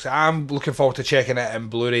pre-ordered the box. I'm looking forward to checking it in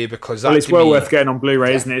Blu-ray, because it's well worth getting on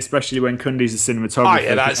Blu-ray, isn't it? Especially when Cundy's a cinematographer. Oh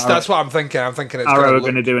yeah, that's what I'm thinking. I'm thinking it's Arrow are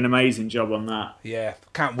going to do an amazing job on that. Yeah,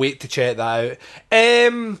 can't wait to check that out.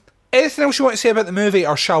 Anything else you want to say about the movie,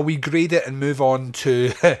 or shall we grade it and move on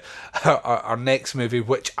to our next movie,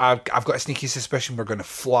 which I've got a sneaky suspicion we're going to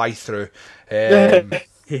fly through.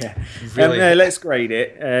 Really. Let's grade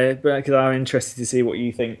it, because I'm interested to see what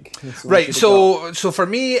you think. Right, so for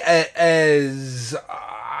me, it is.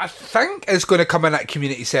 I think it's going to come in at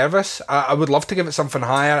community service. I would love to give it something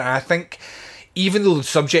higher, and I think even though the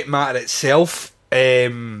subject matter itself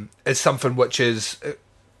is something which is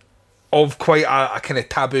of quite a kind of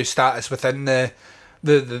taboo status within the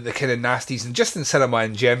kind of Nasties and just in cinema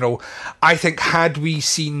in general, I think had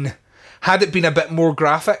it been a bit more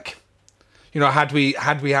graphic. Had we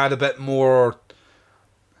had a bit more,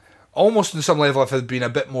 almost on some level, if it had been a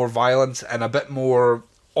bit more violence and a bit more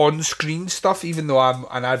on-screen stuff, even though I'm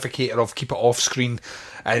an advocate of keep it off-screen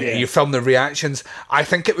and you film the reactions, I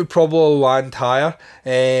think it would probably land higher.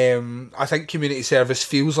 I think community service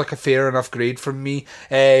feels like a fair enough grade from me.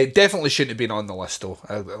 Definitely shouldn't have been on the list, though,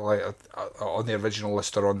 on the original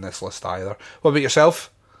list or on this list either. What about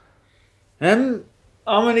yourself? I'm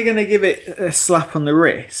only going to give it a slap on the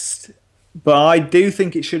wrist. But I do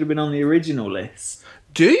think it should have been on the original list.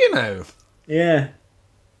 Do you know? Yeah.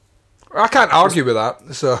 I can't argue with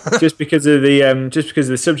that. So just because of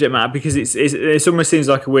the subject matter, because it almost seems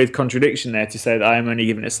like a weird contradiction there to say that I am only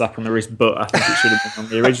giving it a slap on the wrist, but I think it should have been on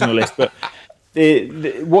the original list. But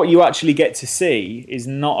what you actually get to see is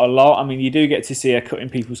not a lot. I mean, you do get to see her cutting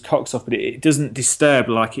people's cocks off, but it doesn't disturb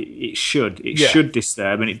like it should. It should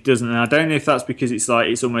disturb, and it doesn't. And I don't know if that's because it's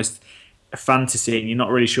almost a fantasy and you're not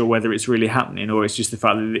really sure whether it's really happening, or it's just the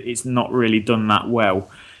fact that it's not really done that well.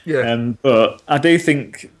 But I do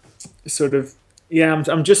think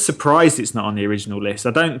I'm just surprised it's not on the original list.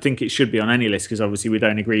 I don't think it should be on any list, because obviously we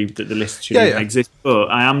don't agree that the list should even exist, but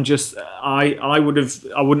I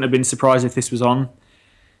wouldn't have been surprised if this was on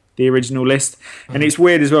the original list. And it's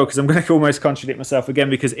weird as well, because I'm going to almost contradict myself again,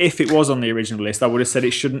 because if it was on the original list, I would have said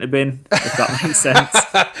it shouldn't have been, if that makes sense.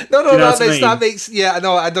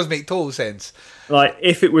 It does make total sense. Like,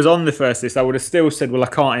 if it was on the first list, I would have still said, well, I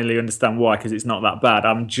can't really understand why, because it's not that bad.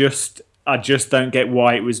 I just don't get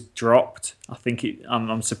why it was dropped. I think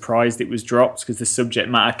I'm surprised it was dropped, because the subject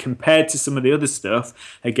matter, compared to some of the other stuff,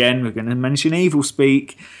 again, we're going to mention Evil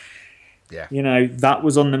Speak. Yeah. That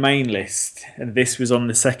was on the main list, and this was on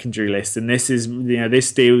the secondary list, and this is,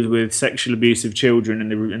 this deals with sexual abuse of children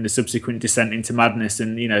and the subsequent descent into madness,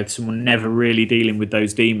 and someone never really dealing with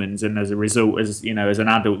those demons, and as a result, as an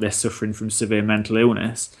adult, they're suffering from severe mental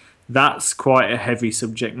illness. That's quite a heavy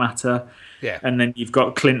subject matter. Yeah. And then you've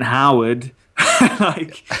got Clint Howard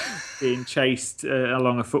being chased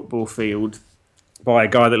along a football field by a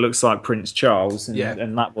guy that looks like Prince Charles,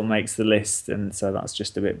 and that one makes the list, and so that's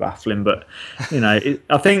just a bit baffling. But I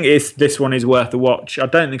think this one is worth a watch. I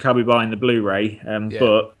don't think I'll be buying the Blu-ray,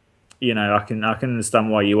 but I can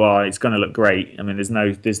understand why you are. It's going to look great. I mean, there's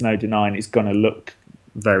no denying it's going to look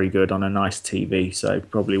very good on a nice TV, so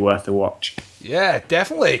probably worth a watch. Yeah,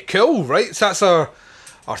 definitely. Cool. Right, so that's our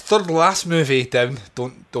third last movie down.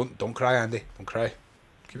 Don't cry, Andy. Don't cry.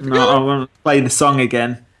 No, I want to play the song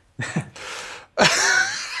again.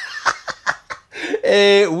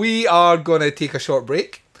 We are going to take a short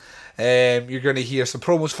break. You're going to hear some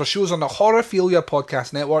promos for shows on the Horrorphilia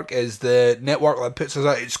Podcast Network. Is the network that puts us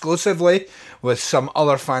out exclusively with some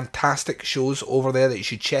other fantastic shows over there that you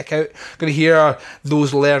should check out. Going to hear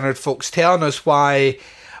those learned folks telling us why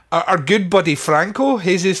our good buddy Franco,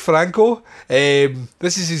 Jesus Franco.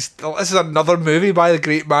 This is another movie by the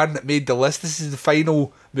great man that made the list. This is the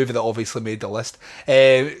final movie that obviously made the list.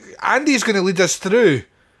 Andy's going to lead us through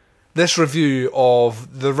this review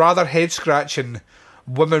of the rather head-scratching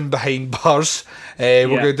Women Behind Bars. We're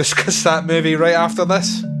going to discuss that movie right after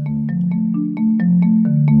this.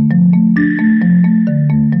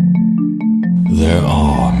 There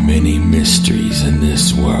are many mysteries in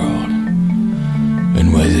this world,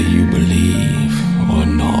 and whether you believe or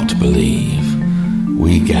not believe,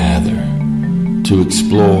 we gather to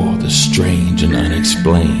explore the strange and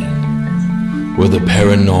unexplained, where the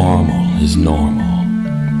paranormal is normal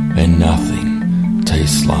and nothing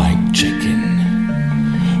tastes like chicken.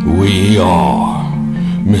 We are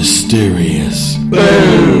Mysterious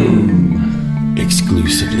Boom!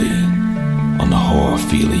 Exclusively on the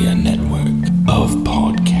Horophilia network of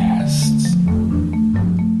podcasts.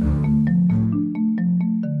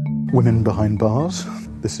 Women Behind Bars.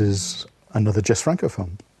 This is another Jess Franco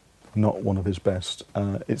film, not one of his best.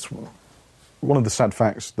 It's one of the sad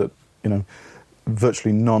facts that,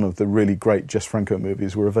 virtually none of the really great Jess Franco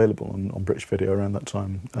movies were available on British Video around that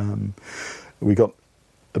time. We got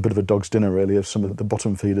a bit of a dog's dinner, really, of some of the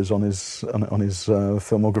bottom feeders on his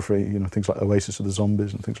filmography. Things like Oasis of the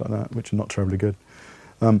Zombies and things like that, which are not terribly good.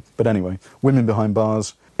 But anyway, Women Behind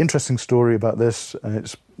Bars. Interesting story about this.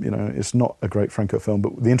 It's not a great Franco film,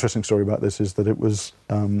 but the interesting story about this is that it was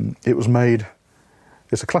made.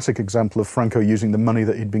 It's a classic example of Franco using the money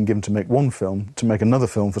that he'd been given to make one film to make another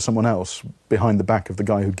film for someone else behind the back of the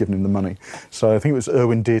guy who'd given him the money. So I think it was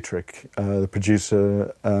Erwin Dietrich, the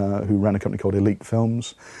producer who ran a company called Elite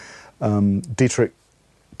Films. Dietrich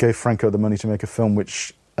gave Franco the money to make a film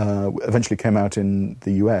which eventually came out in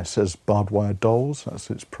the US as Barbed Wire Dolls. That's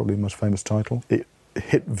its probably most famous title. It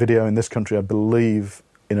hit video in this country, I believe,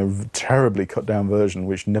 in a terribly cut-down version,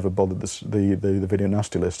 which never bothered the Video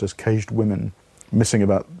Nasty List, as Caged Women, missing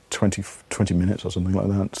about 20 minutes or something like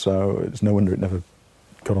that. So it's no wonder it never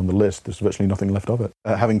got on the list. There's virtually nothing left of it.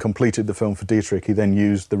 Having completed the film for Dietrich, he then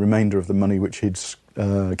used the remainder of the money which he'd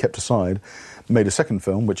kept aside, made a second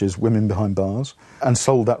film, which is Women Behind Bars, and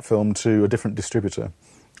sold that film to a different distributor,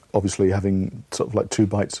 obviously having sort of like two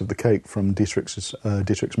bites of the cake from Dietrich's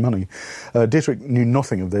money. Dietrich knew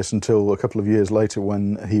nothing of this until a couple of years later,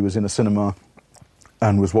 when he was in a cinema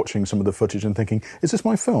and was watching some of the footage and thinking, is this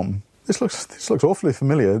my film? This looks awfully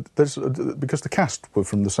familiar. Because the cast were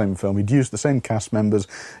from the same film. He'd used the same cast members.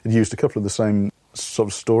 He'd used a couple of the same sort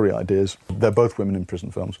of story ideas. They're both women in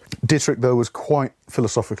prison films. Dietrich, though, was quite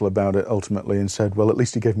philosophical about it ultimately and said, well, at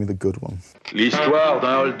least he gave me the good one. L'histoire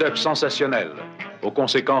d'un hold-up sensationnel, aux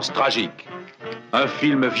conséquences tragiques. Un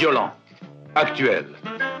film violent, actuel.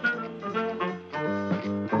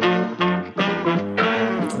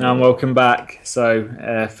 And welcome back.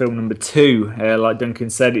 So, film number 2, like Duncan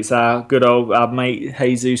said, it's our good old mate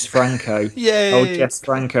Jesus Franco. Yay! Old Jess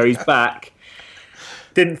Franco, he's back.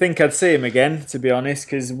 Didn't think I'd see him again, to be honest,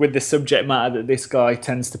 because with the subject matter that this guy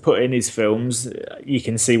tends to put in his films, you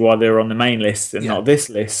can see why they're on the main list and not this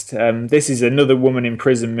list. This is another woman in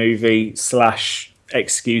prison movie /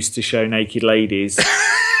 excuse to show naked ladies.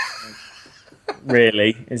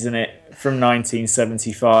 Really, isn't it? From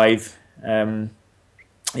 1975.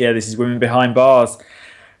 This is Women Behind Bars,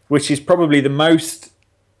 which is probably the most,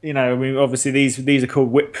 obviously these are called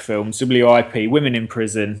WIP films, WIP, Women in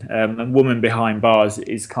Prison, and Woman Behind Bars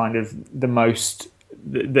is kind of the most,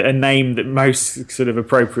 a name that most sort of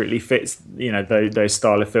appropriately fits, those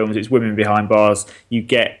style of films. It's Women Behind Bars. You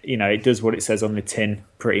get, it does what it says on the tin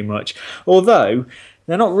pretty much. Although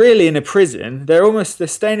they're not really in a prison. They're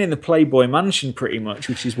staying in the Playboy Mansion pretty much,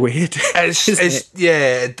 which is weird. It's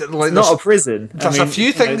not a prison. There's a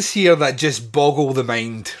few things here that just boggle the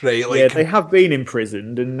mind, right? They have been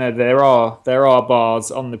imprisoned, and there are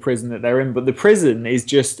bars on the prison that they're in, but the prison is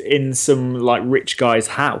just in some rich guy's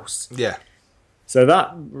house. Yeah. So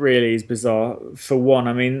that really is bizarre. For one,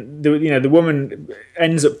 I mean, the woman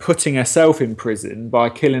ends up putting herself in prison by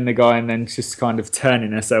killing the guy and then just kind of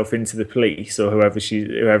turning herself into the police or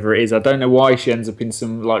whoever it is. I don't know why she ends up in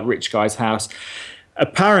some rich guy's house.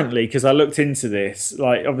 Apparently, because I looked into this,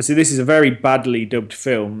 obviously this is a very badly dubbed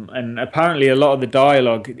film, and apparently a lot of the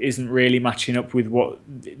dialogue isn't really matching up with what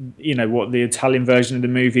the Italian version of the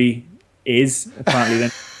movie is. Apparently,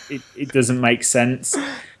 then it doesn't make sense.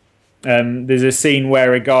 There's a scene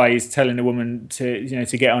where a guy is telling a woman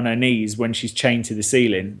to get on her knees when she's chained to the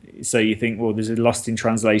ceiling. So you think, well, there's a lost in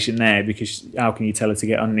translation there, because how can you tell her to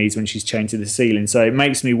get on her knees when she's chained to the ceiling? So it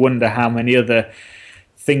makes me wonder how many other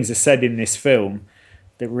things are said in this film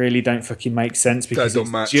that really don't fucking make sense, because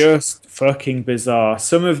it's just fucking bizarre.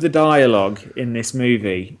 Some of the dialogue in this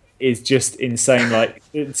movie is just insane. Like,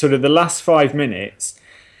 sort of the last 5 minutes,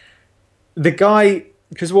 the guy,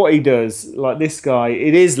 because what he does, like this guy,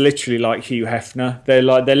 it is literally like Hugh Hefner. They're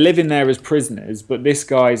living there as prisoners, but this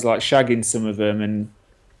guy's like shagging some of them, and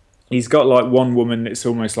he's got like one woman that's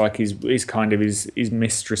almost like his kind of his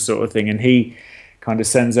mistress sort of thing, and he kind of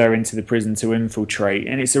sends her into the prison to infiltrate,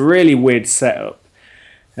 and it's a really weird setup.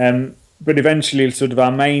 But eventually, sort of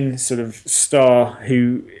our main sort of star,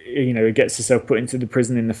 who gets herself put into the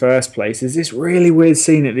prison in the first place, is this really weird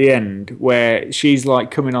scene at the end where she's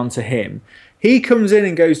like coming on to him. He comes in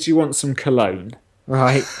and goes, "Do you want some cologne?"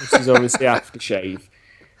 Right, this is obviously aftershave.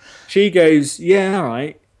 She goes, "Yeah, all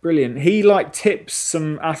right, brilliant." He like tips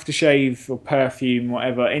some aftershave or perfume,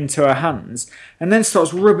 whatever, into her hands, and then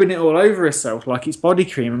starts rubbing it all over herself like it's body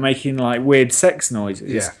cream and making like weird sex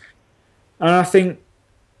noises. Yeah. And I think,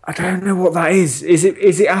 I don't know what that is. Is it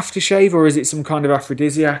aftershave or is it some kind of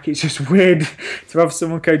aphrodisiac? It's just weird to have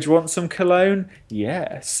someone go, "Do you want some cologne?"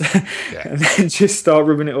 Yes. Yeah. And then just start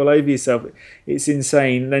rubbing it all over yourself. It's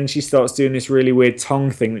insane. Then she starts doing this really weird tongue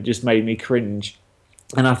thing that just made me cringe.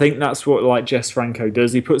 And I think that's what like Jess Franco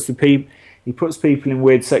does. He puts people in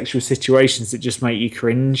weird sexual situations that just make you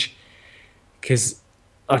cringe. Because,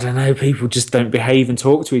 I don't know, people just don't behave and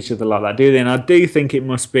talk to each other like that, do they? And I do think it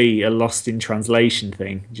must be a lost in translation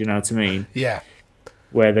thing. Do you know what I mean? Yeah.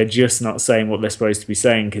 Where they're just not saying what they're supposed to be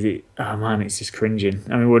saying because it's just cringing.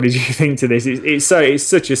 I mean, what did you think to this? It's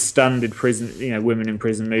such a standard prison, women in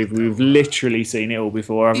prison movie. We've literally seen it all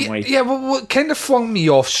before, haven't we? Yeah. Well, what kind of flung me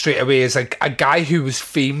off straight away is like a guy who was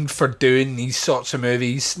famed for doing these sorts of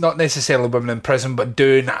movies, not necessarily women in prison, but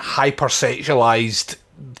doing hypersexualized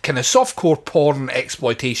kind of softcore porn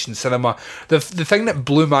exploitation cinema. The thing that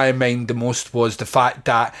blew my mind the most was the fact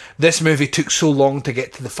that this movie took so long to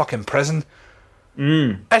get to the fucking prison.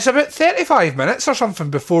 It's about 35 minutes or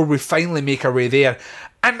something before we finally make our way there,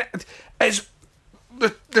 and it's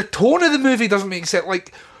the tone of the movie doesn't make sense.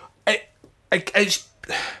 Like it's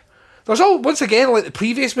there's all, once again, like the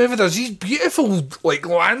previous movie, there's these beautiful like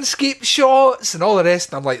landscape shots and all the rest,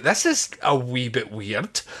 and I'm like, this is a wee bit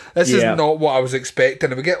weird. This is not what I was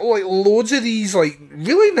expecting. And we get like loads of these like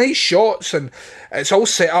really nice shots, and it's all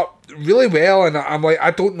set up really well. And I'm like,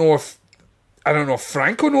 I don't know if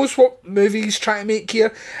Franco knows what movie he's trying to make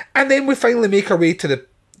here. And then we finally make our way to the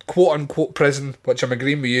quote-unquote prison, which I'm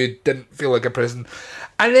agreeing with you, didn't feel like a prison.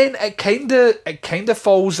 And then it kind of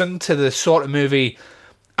falls into the sort of movie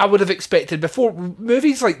I would have expected before.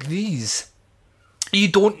 Movies like these, you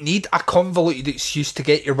don't need a convoluted excuse to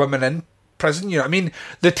get your women in prison, you know what I mean?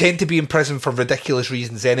 They tend to be in prison for ridiculous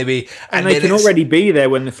reasons anyway. And they can already be there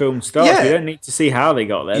when the film starts. Yeah. You don't need to see how they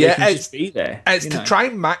got there. They can just be there. It's to try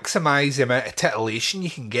and maximise the amount of titillation you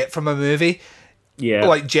can get from a movie. Yeah.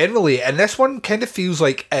 Like, generally. And this one kind of feels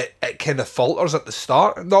like it kind of falters at the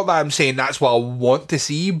start. Not that I'm saying that's what I want to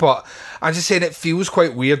see, but I'm just saying it feels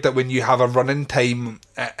quite weird that when you have a running time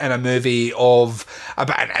in a movie of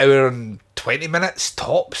about an hour and 20 minutes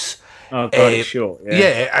tops, oh, God, it's short.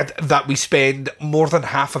 Yeah, that we spend more than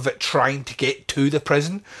half of it trying to get to the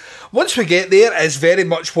prison. Once we get there, it's very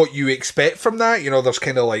much what you expect from that. You know, there's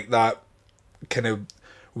kind of like that kind of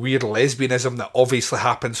weird lesbianism that obviously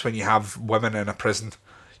happens when you have women in a prison.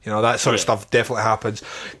 You know, that sort of stuff definitely happens.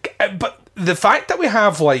 But the fact that we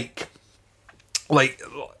have like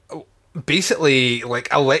basically like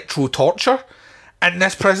electro torture in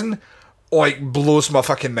this prison, like, blows my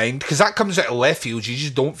fucking mind, because that comes out of left field. You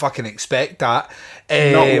just don't fucking expect that.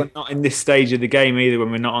 Not in this stage of the game either, when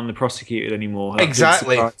we're not on the prosecuted anymore. That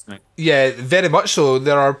exactly. Yeah, very much so.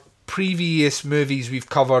 There are previous movies we've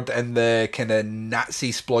covered in the kind of Nazi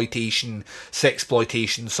exploitation,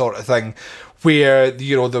 sexploitation sort of thing, where,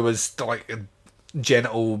 you know, there was like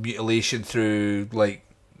genital mutilation through like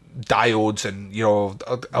diodes and, you know,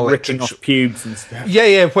 ripping off pubes and stuff.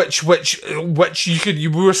 Yeah, which we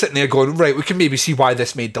were sitting there going, right, we can maybe see why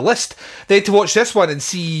this made the list. Then to watch this one and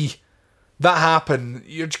see that happen,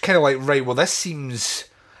 you're just kind of like, right, well, this seems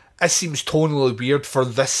tonally weird for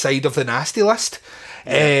this side of the nasty list.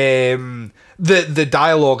 Yeah. The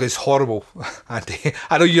dialogue is horrible, Andy.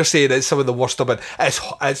 I know you're saying it's some of the worst of it.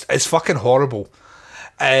 It's fucking horrible,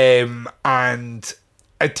 and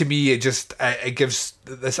to me, it gives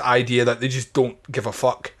this idea that they just don't give a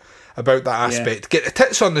fuck about that aspect. Get the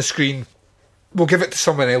tits on the screen, we'll give it to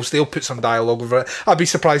someone else. They'll put some dialogue over it. I'd be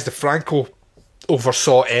surprised if Franco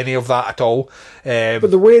oversaw any of that at all.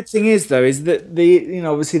 But the weird thing is, though, is that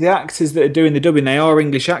obviously the actors that are doing the dubbing, they are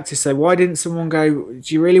English actors. So why didn't someone go,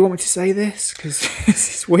 do you really want me to say this? Because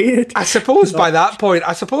this is weird. I suppose by that point,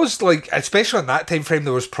 like, especially in that time frame,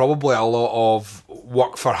 there was probably a lot of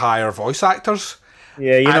work for hire voice actors.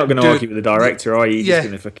 Yeah, you're not going to argue with the director, are you? You're just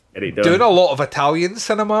going to fucking get it done. Doing a lot of Italian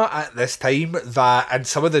cinema at this time, and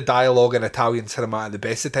some of the dialogue in Italian cinema at the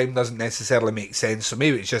best of time doesn't necessarily make sense. So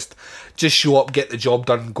maybe it's just show up, get the job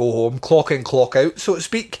done, go home, clock in, clock out, so to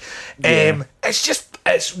speak. Yeah.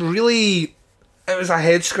 It was a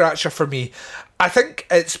head scratcher for me. I think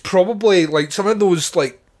it's probably like some of those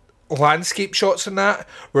like landscape shots in that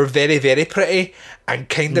were very, very pretty and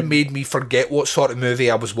kind of made me forget what sort of movie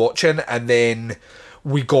I was watching, and then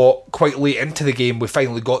we got quite late into the game, we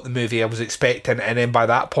finally got the movie I was expecting, and then by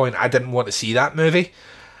that point I didn't want to see that movie.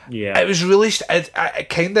 Yeah. It was really I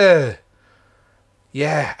kind of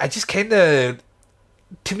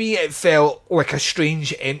to me it felt like a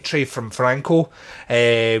strange entry from Franco,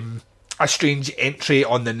 a strange entry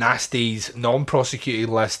on the Nasties non-prosecuted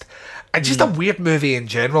list, and just a weird movie in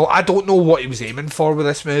general. I don't know what he was aiming for with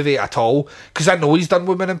this movie at all, because I know he's done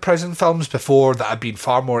women in prison films before that have been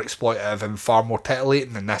far more exploitative and far more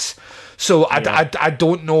titillating than this. So I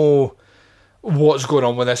don't know what's going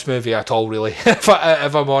on with this movie at all, really, if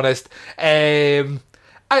I'm honest.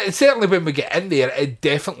 Certainly when we get in there, it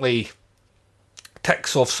definitely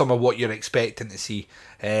ticks off some of what you're expecting to see.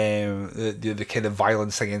 The kind of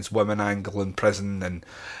violence against women angle in prison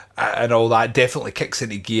and all that definitely kicks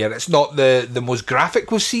into gear. It's not the most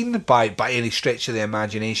graphic we've seen by any stretch of the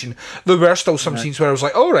imagination. There were still some scenes where I was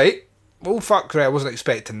like, all right, well, fuck, right, I wasn't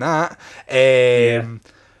expecting that.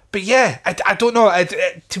 But yeah, I don't know.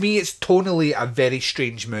 To me, it's tonally a very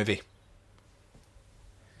strange movie.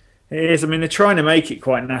 It is. I mean, they're trying to make it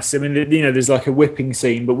quite nasty. I mean, there's like a whipping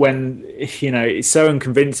scene, but when, it's so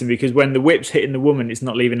unconvincing because when the whip's hitting the woman, it's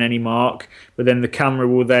not leaving any mark. But then the camera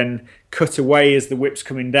will then cut away as the whip's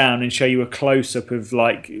coming down and show you a close-up of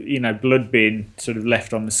like, blood being sort of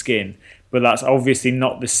left on the skin. But that's obviously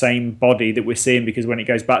not the same body that we're seeing, because when it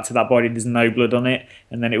goes back to that body, there's no blood on it,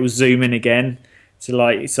 and then it will zoom in again. So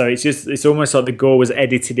it's almost like the gore was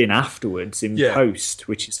edited in afterwards in post,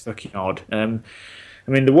 which is fucking odd. I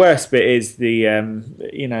mean, the worst bit is the,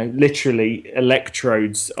 literally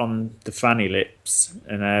electrodes on the fanny lips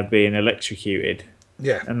and being electrocuted.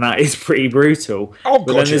 Yeah. And that is pretty brutal. Oh,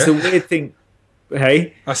 but then there's a weird thing.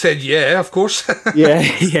 Hey? I said, yeah, of course.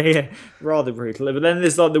 yeah. Rather brutal. But then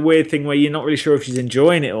there's like the weird thing where you're not really sure if she's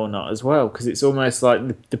enjoying it or not as well, because it's almost like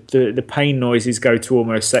the pain noises go to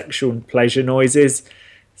almost sexual pleasure noises.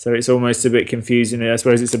 So it's almost a bit confusing. I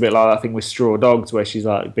suppose it's a bit like that thing with Straw Dogs where she's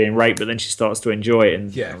like being raped, but then she starts to enjoy it. And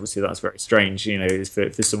obviously that's very strange.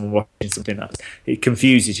 For someone watching something that it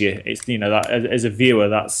confuses you. It's that as a viewer,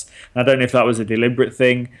 that's, I don't know if that was a deliberate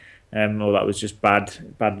thing, or that was just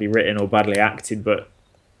badly written or badly acted. But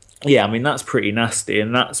yeah, I mean that's pretty nasty,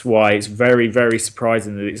 and that's why it's very, very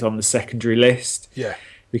surprising that it's on the secondary list. Yeah.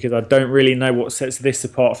 Because I don't really know what sets this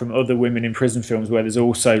apart from other women in prison films where there's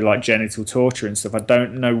also like genital torture and stuff. I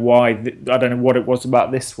don't know why. I don't know what it was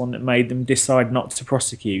about this one that made them decide not to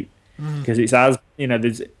prosecute. Because it's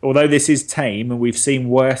although this is tame and we've seen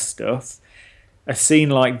worse stuff, a scene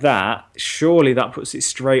like that, surely that puts it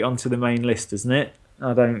straight onto the main list, doesn't it?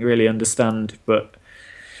 I don't really understand, but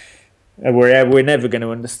we're never going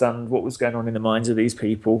to understand what was going on in the minds of these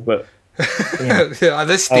people. But at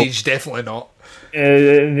this stage, definitely not.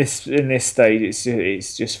 In this stage,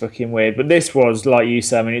 it's just fucking weird. But this was, like you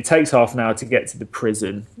said, I mean, it takes half an hour to get to the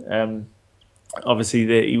prison. Obviously,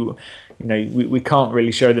 we can't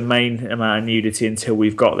really show the main amount of nudity until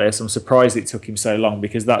we've got there. So I'm surprised it took him so long,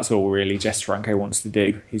 because that's all really Jess Franco wants to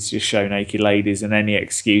do. He's just show naked ladies, and any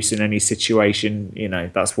excuse in any situation,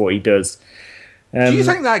 that's what he does. Do you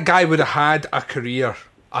think that guy would have had a career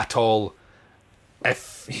at all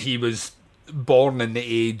if he was born in the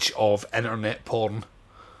age of internet porn?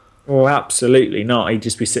 Well, absolutely not. He'd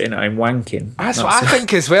just be sitting at home wanking. That's what I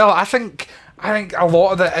think as well. I think a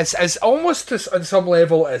lot of it is almost, on some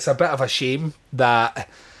level, it's a bit of a shame that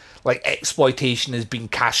like exploitation has been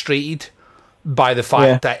castrated by the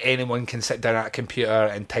fact that anyone can sit down at a computer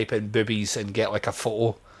and type in boobies and get like a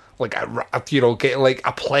photo, like get like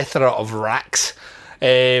a plethora of racks.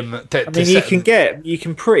 You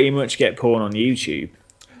can pretty much get porn on YouTube.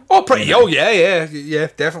 Oh, pretty. Oh, yeah,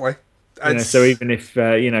 definitely. So even if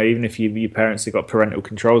your parents have got parental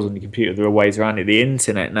controls on your computer, there are ways around it. The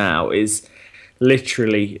internet now is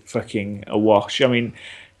literally fucking awash. I mean,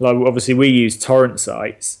 like obviously we use torrent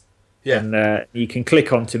sites, and you can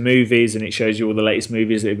click onto movies, and it shows you all the latest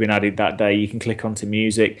movies that have been added that day. You can click onto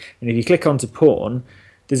music, and if you click onto porn,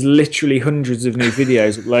 there's literally hundreds of new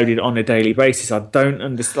videos uploaded on a daily basis. I don't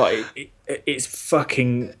understand. It's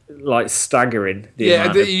fucking like staggering.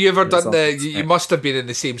 You ever done you must have been in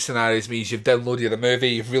the same scenario as me. You've downloaded a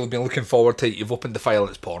movie, you've really been looking forward to it, you've opened the file,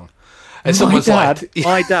 it's porn. And someone's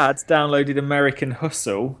my dad's downloaded American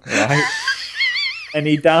Hustle, right? And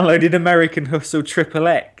he downloaded American Hustle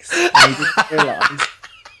XXX, and he didn't realise.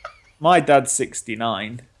 My dad's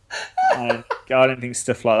 69, and I don't think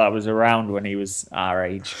stuff like that was around when he was our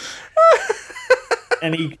age.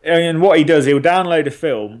 And what he does, he'll download a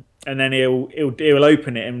film, and then he'll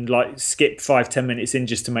open it and like skip 5-10 minutes in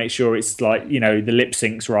just to make sure it's like, you know, the lip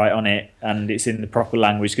sync's right on it and it's in the proper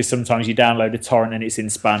language, because sometimes you download a torrent and it's in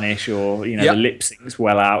Spanish, or, you know, the lip sync's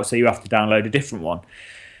well out, so you have to download a different one.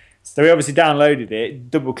 So he obviously downloaded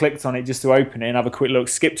it, double clicked on it just to open it and have a quick look,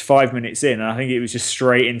 skipped 5 minutes in, and I think it was just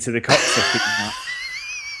straight into the cocksucking.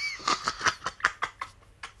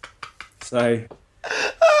 So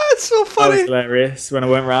it's so funny. That was hilarious. When I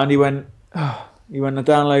went round, he went, I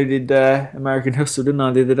downloaded American Hustle, didn't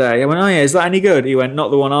I, the other day? I went, oh yeah, is that any good? He went, not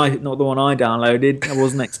the one I downloaded. I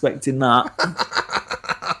wasn't expecting that.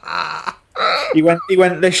 He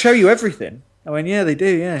went, they show you everything. I went, yeah, they do,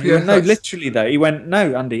 yeah. He went, no, literally though. He went,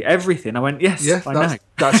 no, Andy, everything. I went, yes, I know.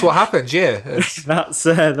 That's what happens, yeah.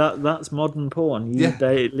 That's modern porn.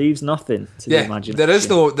 It leaves nothing to the imagination. There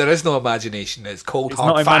is no imagination. It's cold,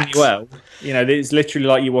 hard not facts. Emmanuel. You know, it's literally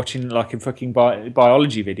like you're watching like a fucking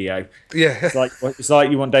biology video. Yeah. It's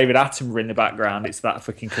like you want David Attenborough in the background. It's that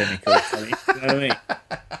fucking clinical. You know what I mean?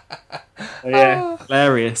 So, yeah,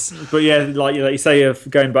 hilarious. But yeah, like you say,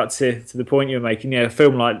 going back to the point you were making, yeah, a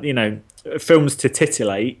film like, you know, films to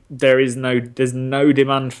titillate, there's no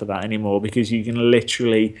demand for that anymore, because you can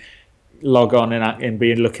literally log on and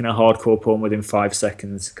be looking at hardcore porn within 5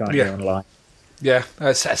 seconds, can't you, online? Yeah,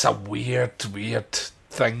 it's a weird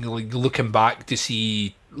thing. Like, looking back to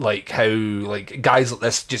see like how like guys like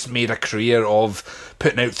this just made a career of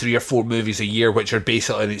putting out 3 or 4 movies a year, which are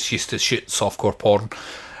basically an excuse to shoot softcore porn.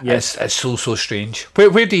 Yes, it's so strange.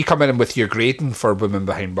 Where do you come in with your grading for Women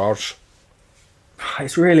Behind Bars?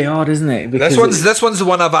 It's really hard, isn't it? Because this one's the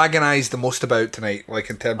one I've agonised the most about tonight. Like,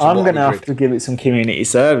 in terms of, I'm going to have to give it some community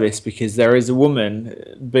service, because there is a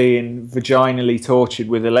woman being vaginally tortured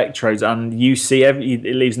with electrodes, and you see it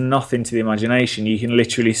leaves nothing to the imagination. You can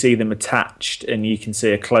literally see them attached, and you can see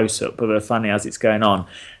a close up of her fanny as it's going on,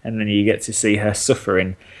 and then you get to see her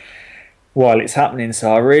suffering while it's happening.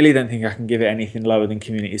 So I really don't think I can give it anything lower than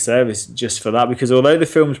community service just for that, because although the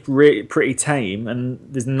film's pretty tame and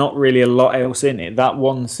there's not really a lot else in it, that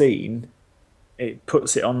one scene, it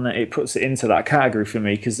puts it into that category for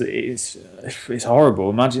me, because it's horrible.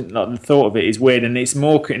 Imagine, like, the thought of it is weird, and it's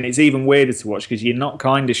even weirder to watch because you're not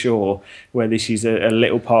kind of sure whether she's a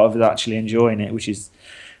little part of it actually enjoying it, which is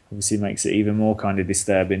obviously makes it even more kind of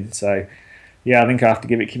disturbing. So yeah, I think I have to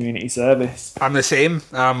give it community service. I'm the same.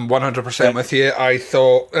 I'm 100% with you. I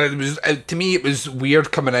thought to me it was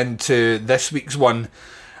weird coming into this week's one,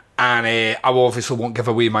 and I obviously won't give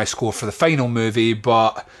away my score for the final movie,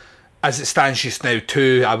 but as it stands just now,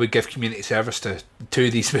 2, I would give community service to 2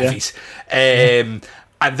 of these movies. Yeah.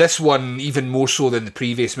 And this one even more so than the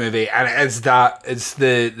previous movie, and it's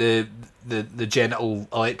the genital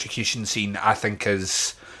electrocution scene. I think it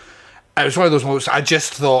was one of those moments. I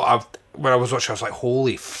just thought when I was watching, I was like,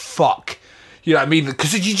 holy fuck. You know what I mean?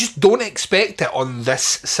 Because you just don't expect it on this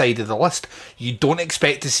side of the list. You don't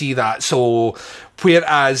expect to see that. So,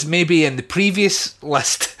 whereas maybe in the previous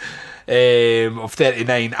list of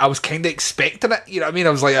 39, I was kind of expecting it. You know what I mean? I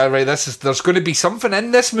was like, all right, there's going to be something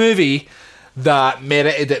in this movie that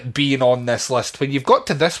merited it being on this list. When you've got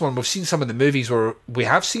to this one, we've seen some of the movies where we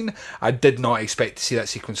have seen, I did not expect to see that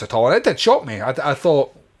sequence at all. And it did shock me. I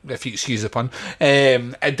thought, if you excuse the pun,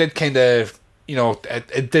 it did kind of, you know,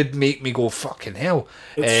 it did make me go, fucking hell.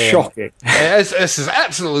 It's shocking. This is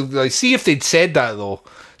absolutely, like, see if they'd said that though.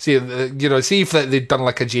 See if they'd done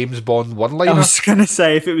like a James Bond one-liner. I was going to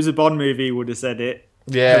say, if it was a Bond movie, he would have said it.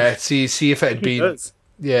 Yeah, see if it had been.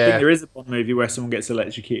 Yeah, I think there is a Bond movie where someone gets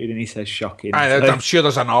electrocuted and he says shocking. I'm sure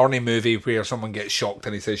there's an Arnie movie where someone gets shocked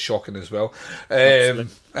and he says shocking as well.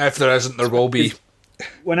 If there isn't, there will be.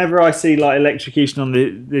 Whenever I see like electrocution on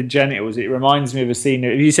the genitals, it reminds me of a scene.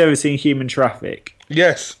 Have you ever seen Human Traffic?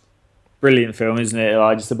 Yes. Brilliant film, isn't it?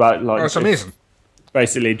 Like, just about like. Oh, it's amazing.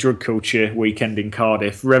 Basically, drug culture weekend in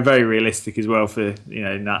Cardiff. Very realistic as well. For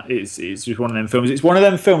it's just one of them films. It's one of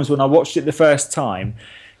them films when I watched it the first time,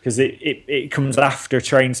 because it comes after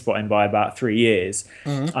Trainspotting by about 3 years.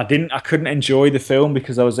 Mm-hmm. I couldn't enjoy the film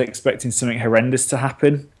because I was expecting something horrendous to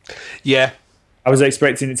happen. Yeah. I was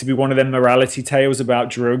expecting it to be one of them morality tales about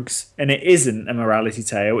drugs, and it isn't a morality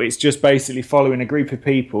tale. It's just basically following a group of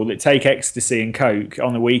people that take ecstasy and coke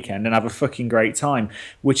on the weekend and have a fucking great time,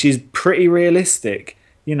 which is pretty realistic.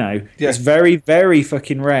 You know, It's very, very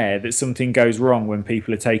fucking rare that something goes wrong when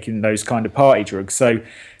people are taking those kind of party drugs. So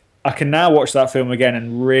I can now watch that film again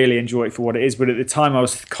and really enjoy it for what it is. But at the time, I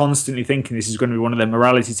was constantly thinking this is going to be one of their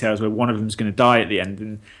morality tales where one of them's going to die at the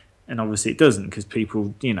end, and obviously it doesn't, because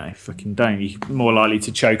people, fucking don't. You're more likely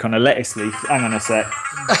to choke on a lettuce leaf. Hang on a sec.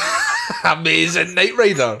 Amazing, Knight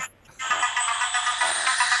Rider.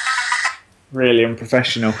 Really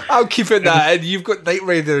unprofessional. I'm keeping that in. You've got Knight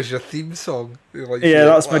Rider as your theme song. Yeah,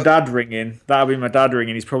 that's my dad ringing. That'll be my dad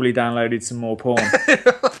ringing. He's probably downloaded some more porn.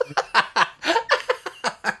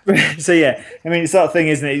 So yeah, I mean, it's that thing,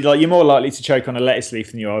 isn't it? Like, you're more likely to choke on a lettuce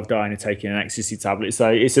leaf than you are of dying of taking an ecstasy tablet.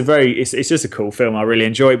 So it's just a cool film. I really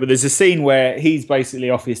enjoy it. But there's a scene where he's basically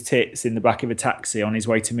off his tits in the back of a taxi on his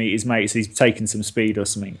way to meet his mates. He's taken some speed or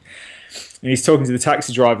something, and he's talking to the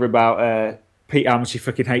taxi driver about how much he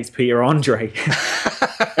fucking hates Peter Andre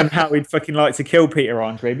and how he'd fucking like to kill Peter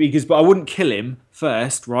Andre. But I wouldn't kill him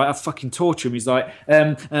first, right? I'd fucking torture him. He's like,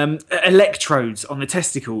 electrodes on the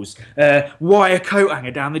testicles, wire coat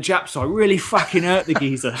hanger down the jap side, really fucking hurt the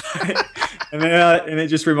geezer. and it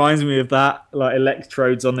just reminds me of that, like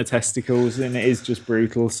electrodes on the testicles, and it is just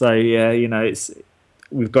brutal. So yeah,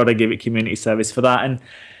 we've got to give it community service for that. And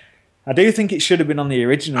I do think it should have been on the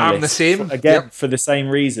original list. The same. Again, for the same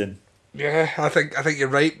reason. Yeah, I think you're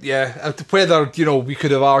right. Yeah, whether we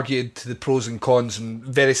could have argued to the pros and cons, and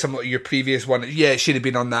very similar to your previous one. Yeah, it should have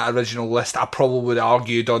been on that original list. I probably would have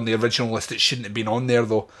argued on the original list it shouldn't have been on there,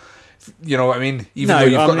 though. You know what I mean?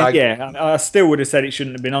 I still would have said it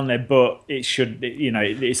shouldn't have been on there, but it should.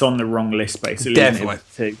 It's on the wrong list, basically.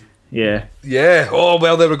 Definitely. Yeah. Yeah. Oh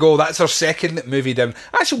well, there we go. That's our second movie down.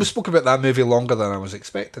 Actually, we spoke about that movie longer than I was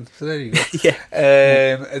expecting. So there you go.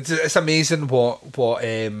 Yeah. It's amazing what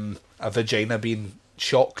a vagina being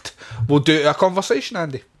shocked will do a conversation,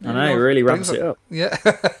 Andy. I know, it really ramps it up. Yeah.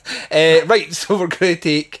 Right, so we're going to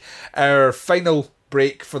take our final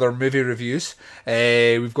break for their movie reviews.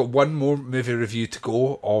 We've got one more movie review to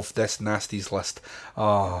go of this Nasties list.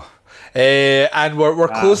 And we're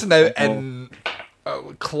closing out in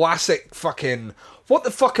classic fucking what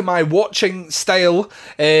the fuck am I watching style.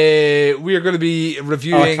 We are going to be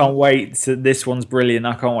reviewing... I can't wait. This one's brilliant.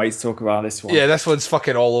 I can't wait to talk about this one. Yeah, this one's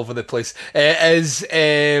fucking all over the place. Is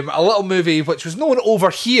a little movie which was known over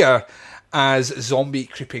here as Zombie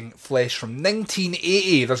Creeping Flesh from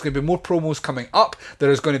 1980. There's going to be more promos coming up.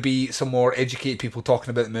 There is going to be some more educated people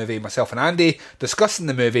talking about the movie. Myself and Andy discussing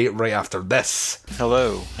the movie right after this.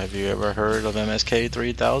 Hello, have you ever heard of MSK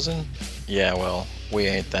 3000? Yeah, well, we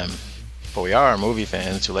ain't them. But we are movie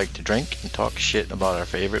fans who like to drink and talk shit about our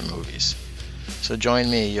favorite movies. So join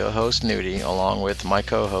me, your host Nudie, along with my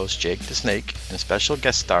co-host Jake the Snake, and special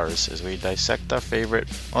guest stars as we dissect our favorite,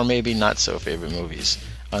 or maybe not so favorite movies,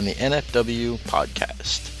 on the NFW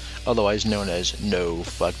podcast, otherwise known as No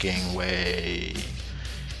Fucking Way.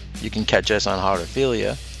 You can catch us on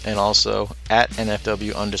Heartophilia, and also at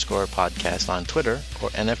NFW_podcast on Twitter, or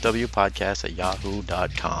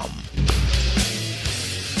NFWpodcast@yahoo.com.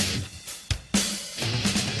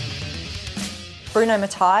 Bruno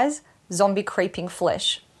Mattei's Zombie Creeping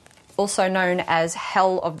Flesh, also known as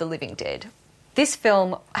Hell of the Living Dead. This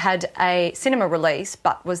film had a cinema release,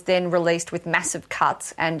 but was then released with massive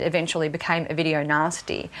cuts and eventually became a video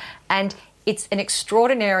nasty. And it's an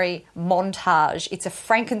extraordinary montage. It's a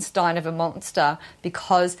Frankenstein of a monster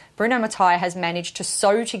because Bruno Mattei has managed to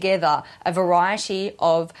sew together a variety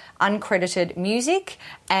of uncredited music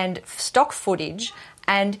and stock footage,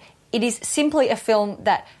 and it is simply a film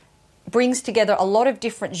that brings together a lot of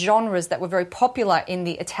different genres that were very popular in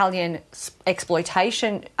the Italian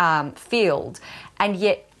exploitation field, and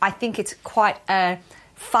yet I think it's quite a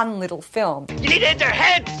fun little film. You need to hit their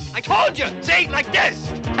head! I told you! See, like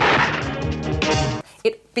this!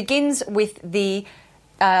 It begins with the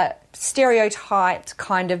stereotyped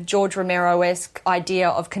kind of George Romero-esque idea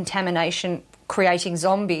of contamination creating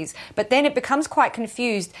zombies, but then it becomes quite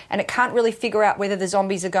confused and it can't really figure out whether the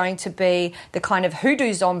zombies are going to be the kind of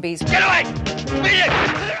hoodoo zombies. Get away!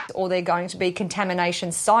 Or they're going to be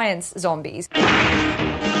contamination science zombies.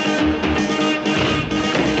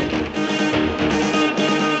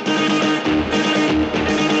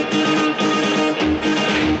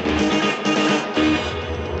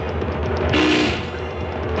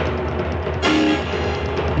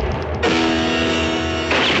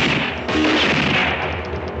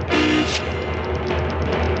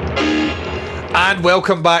 And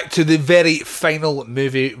welcome back to the very final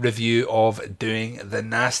movie review of Doing the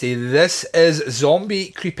Nasty. This is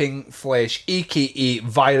Zombie Creeping Flesh, aka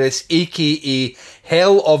Virus, aka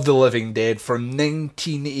Hell of the Living Dead from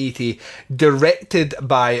 1980, directed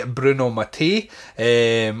by Bruno Mattei,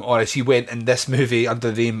 or as he went in this movie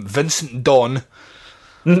under the name Vincent Dawn,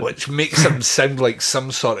 which makes him sound like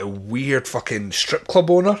some sort of weird fucking strip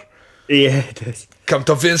club owner. Yeah, it does. Come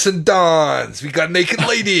to Vincent Don's. We got naked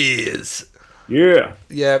ladies. Yeah.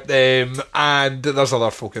 Yeah, and there's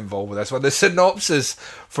other folk involved with this one. The synopsis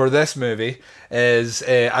for this movie is,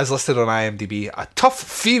 as listed on IMDb, a tough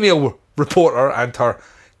female reporter and her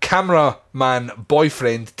cameraman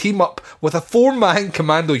boyfriend team up with a 4-man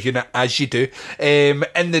commando unit, as you do, in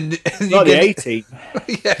the A-Team.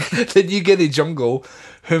 Yeah, the New Guinea jungle,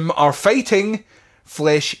 whom are fighting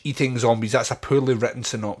flesh-eating zombies. That's a poorly written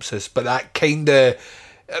synopsis, but that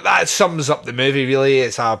sums up the movie, really.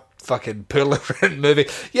 It's a fucking poorly written movie.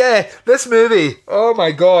 Yeah, this movie, oh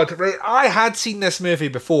my god. Right, I had seen this movie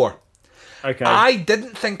before. Okay. I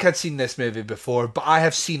didn't think I'd seen this movie before, but I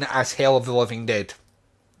have seen it as Hell of the Living Dead.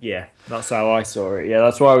 Yeah, that's how I saw it. Yeah,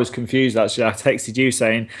 that's why I was confused, actually. I texted you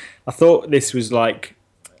saying, I thought this was like...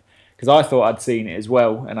 Because I thought I'd seen it as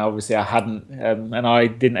well, and obviously I hadn't. And I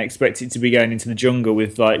didn't expect it to be going into the jungle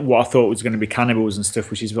with like what I thought was going to be cannibals and stuff,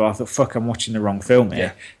 which is why I thought, fuck, I'm watching the wrong film here.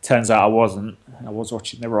 Yeah. Turns out I wasn't. I was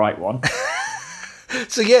watching the right one.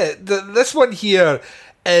 So yeah, this one here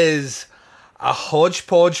is a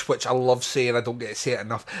hodgepodge, which I love saying, I don't get to say it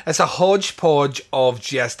enough. It's a hodgepodge of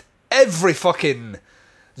just every fucking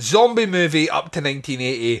zombie movie up to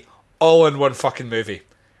 1980, all in one fucking movie.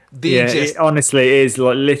 It honestly is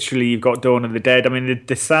like literally you've got Dawn of the Dead. I mean,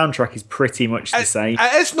 the soundtrack is pretty much the same.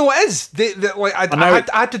 It is. I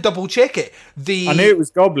had to double check it. I knew it was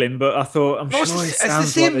Goblin, but I thought it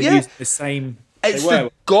sounds like they're using the same. It's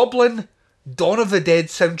the Goblin Dawn of the Dead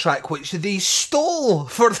soundtrack, which they stole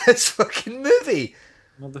for this fucking movie.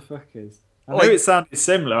 Motherfuckers. I knew it sounded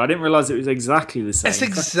similar. I didn't realise it was exactly the same. It's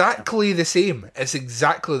exactly the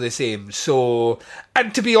same. So,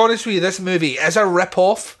 and to be honest with you, this movie is a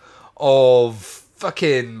rip-off of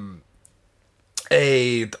fucking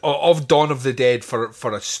of Dawn of the Dead for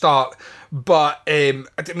a start. But I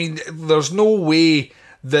mean, there's no way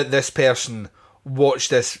that this person watched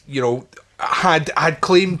this, had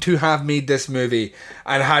claimed to have made this movie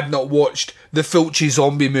and had not watched the Fulci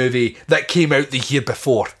zombie movie that came out the year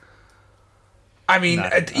before. I mean,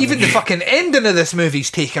 even the fucking ending of this movie's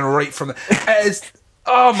taken right from it. It is,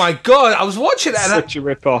 oh my god, I was watching it and such a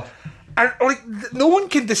rip-off. And no one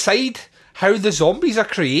can decide how the zombies are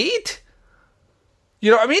created.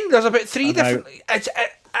 You know what I mean? There's about 3 different...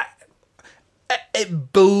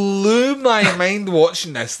 It blew my mind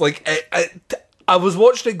watching this. I was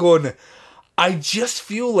watching it going, I just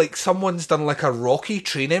feel like someone's done like a Rocky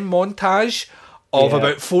training montage of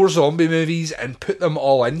about 4 zombie movies and put them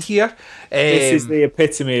all in here. This is the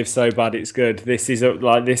epitome of so bad it's good. This is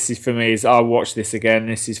for me. I'll watch this again.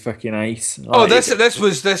 This is fucking ace.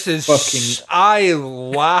 This is fucking. I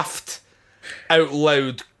laughed out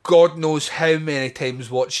loud. God knows how many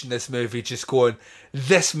times watching this movie, just going,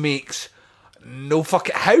 this makes no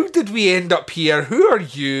fucking. How did we end up here? Who are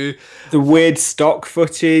you? The weird stock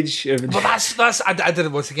footage. Well, that's. I did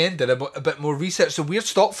it once again. Did a bit more research. The weird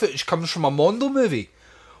stock footage comes from a Mondo movie,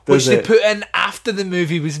 which they put in after the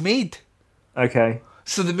movie was made. Okay.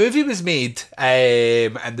 So the movie was made,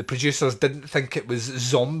 and the producers didn't think it was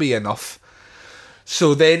zombie enough.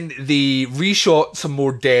 So then they reshot some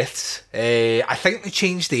more deaths. I think they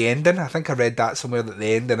changed the ending. I think I read that somewhere that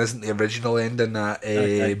the ending isn't the original ending that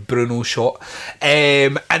Bruno shot.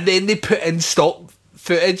 And then they put in stock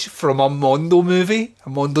footage from a Mondo movie, a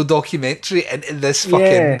Mondo documentary, into this fucking...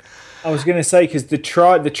 Yeah, I was going to say, because the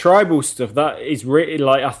tribal stuff, that is really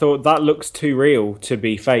I thought that looks too real to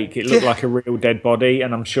be fake. It looked like a real dead body,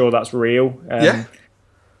 and I'm sure that's real.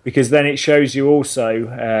 Because then it shows you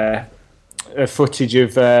also... a footage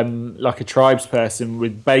of like a tribes person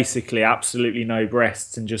with basically absolutely no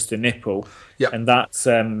breasts and just a nipple, and that's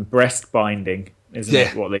breast binding, isn't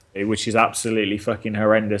it? What they do, which is absolutely fucking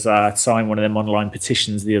horrendous. I signed one of them online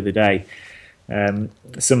petitions the other day.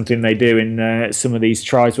 Something they do in some of these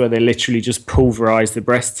tribes where they literally just pulverize the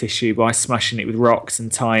breast tissue by smashing it with rocks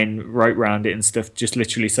and tying rope around it and stuff, just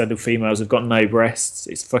literally so the females have got no breasts.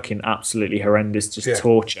 It's fucking absolutely horrendous, just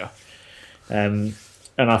torture.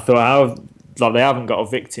 And I thought, they haven't got a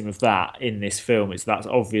victim of that in this film. That's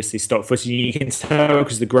obviously stock footage. You can tell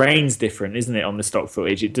because the grain's different, isn't it, on the stock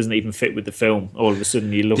footage? It doesn't even fit with the film. All of a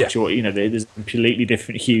sudden, you look at there's a completely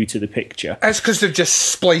different hue to the picture. It's because they've just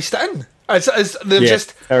spliced it in. They're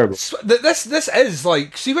just terrible. This is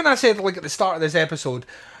like, see when I said at the start of this episode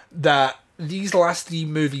that these last 3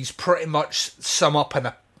 movies pretty much sum up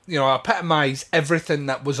and epitomise everything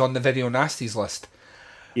that was on the Video Nasties list.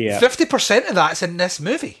 Yeah, 50% of that's in this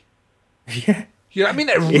movie. Yeah. You know what I mean?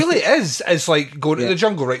 It really is. It's like going to the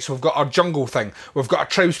jungle, right? So we've got our jungle thing. We've got our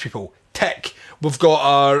tribes people. Tick. We've got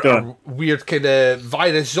our weird kind of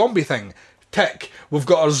virus zombie thing. Tick. We've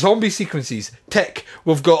got our zombie sequences. Tick.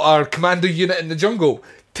 We've got our commando unit in the jungle.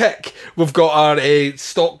 Tick. We've got our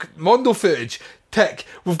stock Mondo footage. Tick.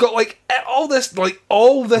 We've got all this. We've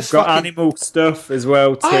got animal stuff as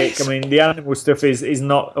well. Tick. I mean, the animal stuff is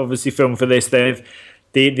not obviously filmed for this. The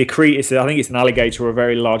creature, I think it's an alligator or a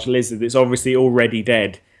very large lizard that's obviously already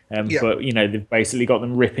dead. But they've basically got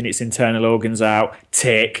them ripping its internal organs out.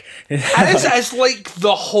 Tick. It's like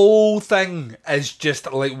the whole thing is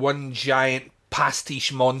just like one giant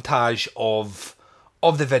pastiche montage of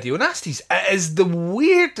the video nasties. It is the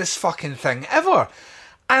weirdest fucking thing ever.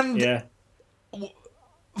 And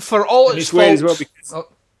for all its faults, weird as well because,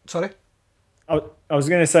 sorry. I was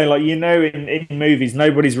going to say, in movies,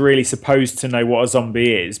 nobody's really supposed to know what a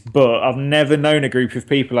zombie is, but I've never known a group of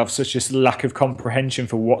people have such a lack of comprehension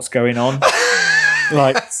for what's going on.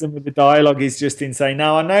 Some of the dialogue is just insane.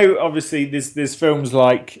 Now, I know, obviously, there's films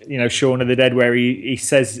like, Shaun of the Dead, where he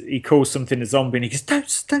says, he calls something a zombie, and he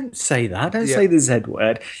goes, don't say that, don't say the Z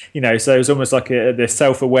word. So it's almost like they're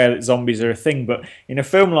self-aware that zombies are a thing, but in a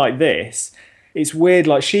film like this, it's weird,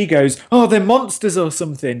 she goes, oh, they're monsters or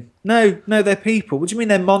something. No, they're people. What do you mean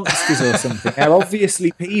they're monsters or something? They're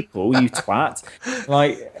obviously people, you twat.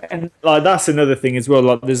 That's another thing as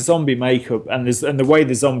well. There's zombie makeup and the way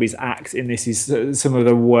the zombies act in this is some of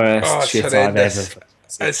the worst shit I've ever seen.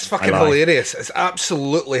 It's fucking hilarious. It's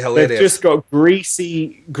absolutely hilarious. They've just got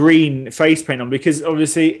greasy green face paint on because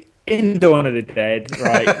obviously in Dawn of the Dead,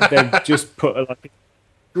 right, they've just put a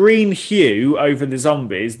green hue over the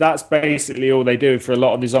zombies. That's basically all they do for a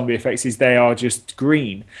lot of the zombie effects is they are just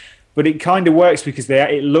green. But it kind of works because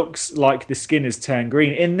it looks like the skin has turned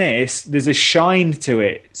green. In this, there's a shine to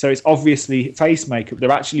it. So it's obviously face makeup. They've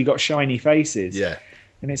actually got shiny faces. Yeah.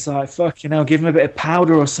 And it's like, fucking hell, give them a bit of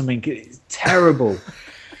powder or something. It's terrible.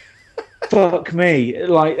 Fuck me.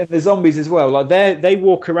 And the zombies as well. They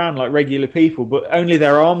walk around like regular people, but only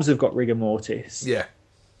their arms have got rigor mortis. Yeah.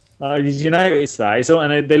 Did you notice that?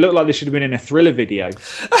 And they look like they should have been in a Thriller video.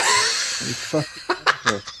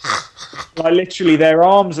 Literally, their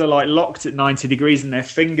arms are locked at 90 degrees and their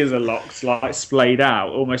fingers are locked, splayed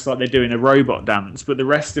out, almost like they're doing a robot dance. But the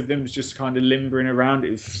rest of them is just kind of limbering around.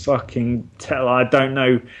 It was fucking. I don't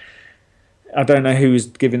know who was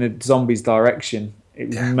giving the zombies direction. It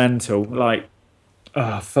was mental.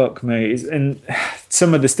 Fuck me. And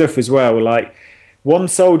some of the stuff as well, one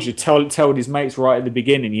soldier told his mates right at the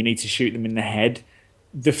beginning, you need to shoot them in the head.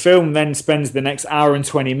 The film then spends the next hour and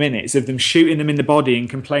 20 minutes of them shooting them in the body and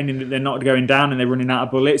complaining that they're not going down and they're running out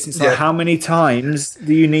of bullets. It's how many times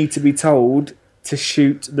do you need to be told to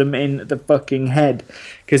shoot them in the fucking head?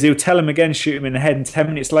 Because he'll tell them again, shoot them in the head, and 10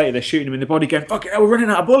 minutes later they're shooting them in the body going, fuck it, we're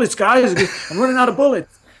running out of bullets, guys. I'm running out of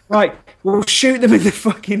bullets. Right, we'll shoot them in the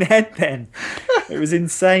fucking head then. It was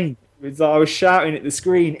insane. I was shouting at the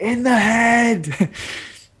screen, in the head,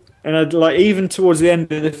 and I'd even towards the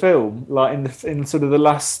end of the film, in sort of the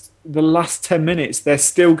last 10 minutes, they're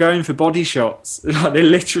still going for body shots. They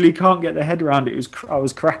literally can't get their head around it. I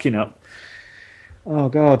was cracking up. Oh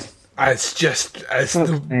God, it's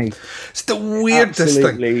the weirdest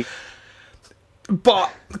thing.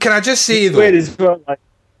 But can I just say though? Weird as well.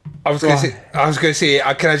 I was going to say.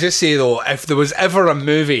 Can I just say though, if there was ever a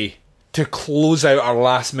movie to close out our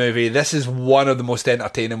last movie, this is one of the most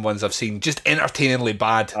entertaining ones I've seen. Just entertainingly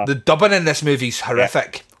bad. The dubbing in this movie is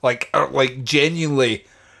horrific. Genuinely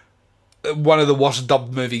one of the worst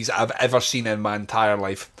dubbed movies I've ever seen in my entire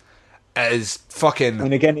life. It is fucking.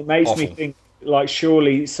 And again, it makes awful. me think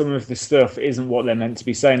surely some of the stuff isn't what they're meant to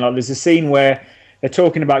be saying. There's a scene where they're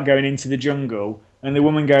talking about going into the jungle, and the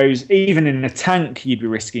woman goes, "Even in a tank, you'd be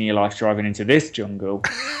risking your life driving into this jungle."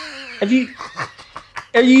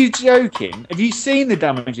 Are you joking? Have you seen the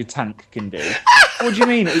damage a tank can do? What do you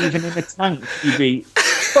mean, even in a tank, you'd be...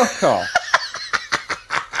 Fuck off.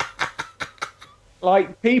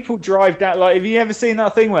 People drive down... have you ever seen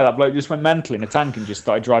that thing where that bloke just went mental in a tank and just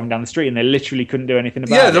started driving down the street and they literally couldn't do anything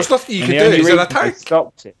about it? Yeah, there's nothing you can do. He's in a tank.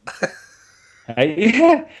 Stopped it.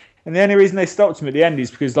 Yeah. And the only reason they stopped him at the end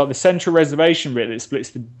is because the central reservation bit that splits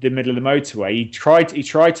the middle of the motorway, he tried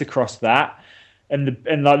to cross that, and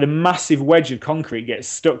the massive wedge of concrete gets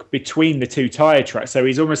stuck between the two tyre tracks. So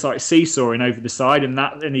he's almost seesawing over the side,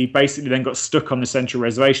 and he basically then got stuck on the central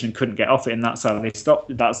reservation and couldn't get off it, and that's how they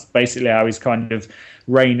stopped. That's basically how his kind of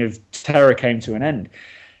reign of terror came to an end.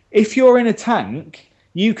 If you're in a tank,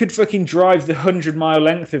 you could fucking drive the 100-mile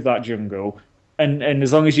length of that jungle, and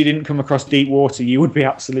as long as you didn't come across deep water, you would be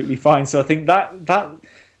absolutely fine. So I think that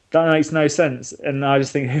That makes no sense. And I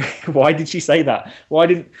just think, why did she say that? Why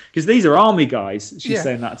didn't? Because these are army guys she's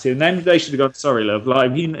saying that to. And then they should have gone, sorry, love,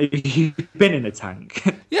 like, you've been in a tank.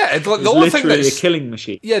 Yeah, it's the only thing literally that's a killing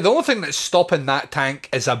machine. Yeah, the only thing that's stopping that tank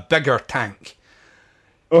is a bigger tank.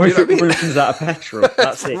 Or if it runs out of petrol,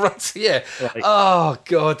 that's it. Yeah. Like, oh,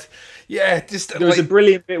 God. Yeah, just... There was a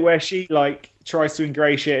brilliant bit where she, like, tries to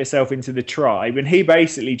ingratiate herself into the tribe, and he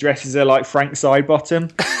basically dresses her like Frank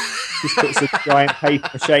Sidebottom. Just puts a giant paper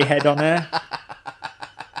mache head on her.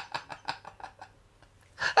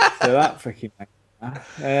 So that freaking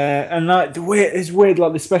and like it's weird,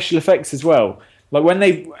 like the special effects as well. Like when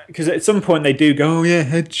because at some point they do go, oh yeah,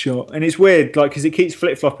 headshot, and it's weird, like because it keeps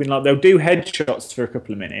flip flopping. Like they'll do headshots for a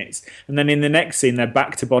couple of minutes, and then in the next scene they're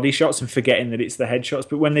back to body shots and forgetting that it's the headshots.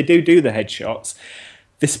 But when they do the headshots,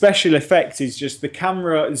 the special effect is just the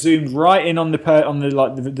camera zoomed right in on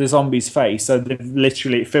the zombie's face, so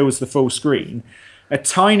literally it fills the full screen. A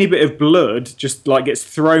tiny bit of blood just like gets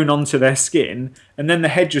thrown onto their skin, and then the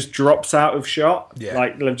head just drops out of shot,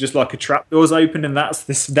 just like a trapdoor's opened, and that's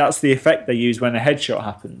the effect they use when a headshot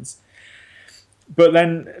happens. But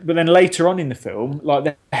then later on in the film, like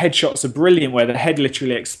the headshots are brilliant, where the head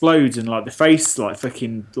literally explodes and like the face like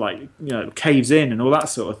fucking like caves in and all that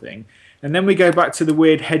sort of thing. And then we go back to the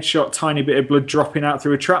weird headshot, tiny bit of blood dropping out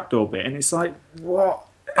through a trapdoor bit, and it's like, what?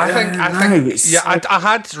 I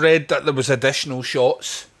had read that there was additional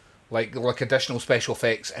shots, like additional special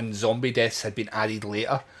effects, and zombie deaths had been added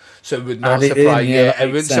later. So it would not surprise it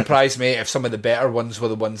wouldn't surprise me if some of the better ones were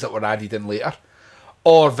the ones that were added in later,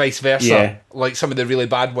 or vice versa. Yeah. Like some of the really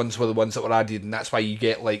bad ones were the ones that were added, and that's why you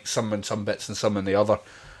get like some in some bits and some in the other.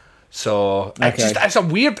 So it's a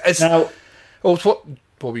weird.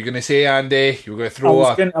 What were you going to say, Andy? You were going to throw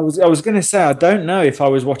I was going to say, I don't know if I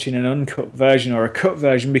was watching an uncut version or a cut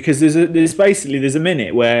version, because there's a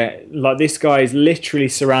minute where like this guy is literally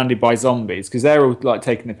surrounded by zombies because they're all like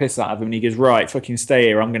taking the piss out of him, and he goes, right, fucking stay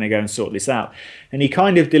here, I'm going to go and sort this out. And he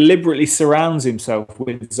kind of deliberately surrounds himself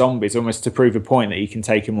with zombies almost to prove a point that he can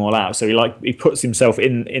take them all out. So he puts himself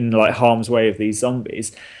in like harm's way of these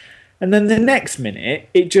zombies. And then the next minute,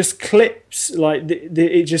 it just clips, like,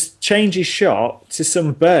 it just changes shot to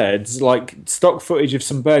some birds, like stock footage of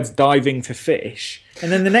some birds diving for fish.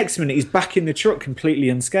 And then the next minute, he's back in the truck completely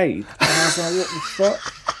unscathed. And I was like, what the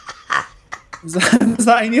fuck? Was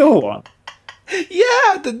that in your one? Yeah,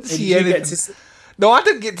 I didn't see anything. No, I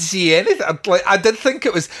didn't get to see anything. I did think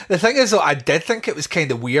it was... The thing is, though, I did think it was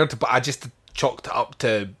kind of weird, but I just chalked it up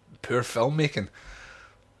to poor filmmaking.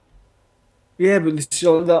 Yeah, but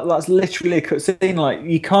that's literally a cut scene. Like,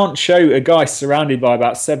 you can't show a guy surrounded by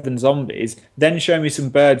about 7 zombies, then show me some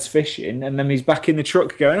birds fishing, and then he's back in the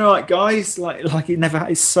truck going, all right, guys, like it never...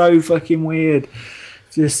 It's so fucking weird.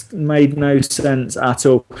 Just made no sense at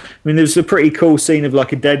all. I mean, there was a pretty cool scene of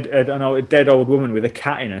like a dead old woman with a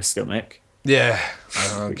cat in her stomach. Yeah,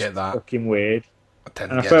 I don't get that. Fucking weird.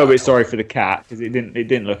 And I felt a bit sorry for the cat because it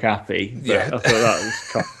didn't look happy. But yeah, I thought that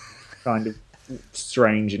was kind of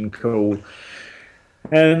strange and cool.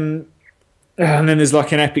 And then there's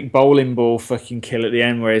like an epic bowling ball fucking kill at the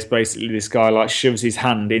end where it's basically this guy like shoves his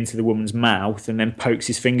hand into the woman's mouth and then pokes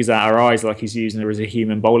his fingers out her eyes like he's using her as a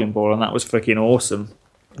human bowling ball, and that was fucking awesome.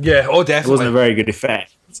 Yeah, oh definitely. It wasn't a very good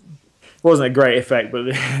effect. It wasn't a great effect, but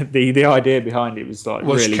the idea behind it was like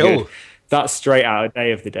really cool. Good. That's straight out of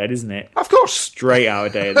Day of the Dead, isn't it? Of course. Straight out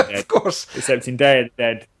of Day of the Dead. Of course. Except in Day of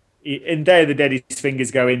the Dead, his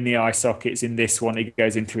fingers go in the eye sockets. In this one, it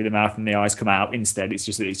goes in through the mouth and the eyes come out. Instead, it's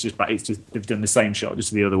just they've done the same shot,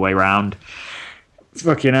 just the other way around.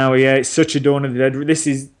 Fucking hell, yeah! It's such a Dawn of the Dead. This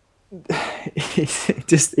is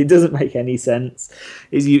it doesn't make any sense.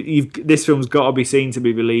 This film's got to be seen to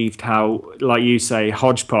be believed. How, like you say,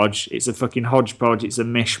 hodgepodge. It's a fucking hodgepodge. It's a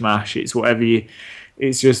mishmash. It's whatever you.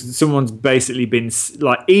 It's just someone's basically been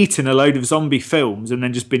like eaten a load of zombie films and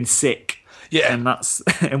then just been sick. Yeah,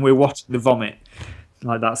 and we're watching the vomit.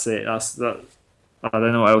 Like that's it. That's that. I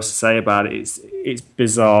don't know what else to say about it. It's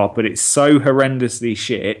bizarre, but it's so horrendously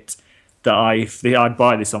shit that I'd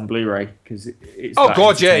buy this on Blu-ray because it's. Oh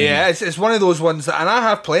god, yeah. It's one of those ones that, and I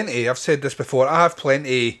have plenty. I've said this before. I have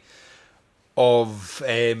plenty of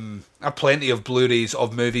Blu-rays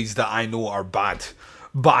of movies that I know are bad,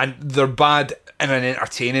 but they're bad in an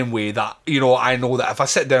entertaining way that, I know that if I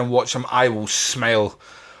sit down and watch them, I will smile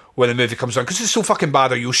when the movie comes on because it's so fucking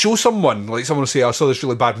bad. Or you'll show someone, like someone will say, I saw this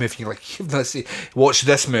really bad movie, you're like, let's see, watch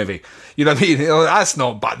this movie. You know what I mean? That's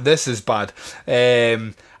not bad, this is bad.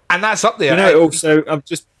 And that's up there. Also, I've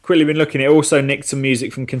just quickly been looking, it also nicked some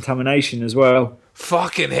music from Contamination as well.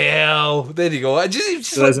 Fucking hell. There you go.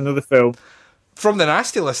 So there's another film. From the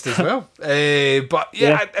nasty list as well. But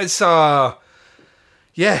yeah, it's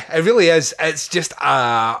Yeah, it really is. It's just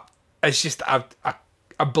a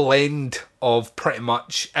blend of pretty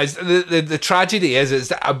much. As the tragedy is,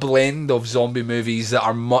 it's a blend of zombie movies that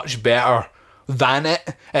are much better than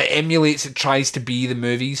it. It emulates, it tries to be the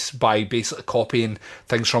movies by basically copying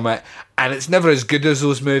things from it, and it's never as good as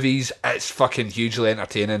those movies. It's fucking hugely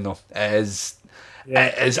entertaining though. It is.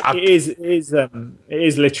 Yeah, it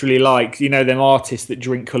is literally like, you know, them artists that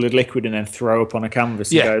drink coloured liquid and then throw up on a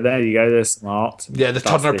canvas and go, there you go, they're smart. Yeah, the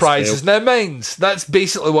Turner Prize is now mine. That's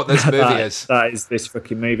basically what this movie is. That is this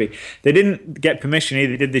fucking movie. They didn't get permission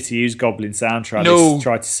either, did they, to use Goblin soundtrack? No. They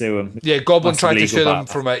tried to sue them. Yeah, Goblin tried to sue them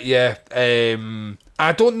from it, yeah.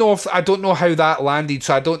 I don't know how that landed,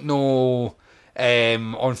 so I don't know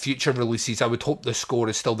on future releases. I would hope the score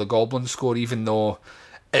is still the Goblin score, even though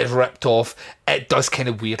it's ripped off. It does kind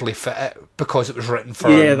of weirdly fit it because it was written for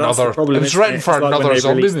another. It was written for another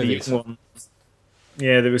zombie movie.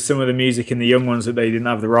 Yeah, there was some of the music in the young ones that they didn't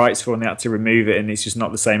have the rights for, and they had to remove it, and it's just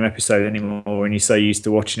not the same episode anymore. And you're so used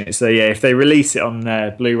to watching it. So yeah, if they release it on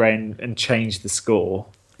Blu-ray and change the score,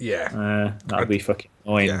 that'd be fucking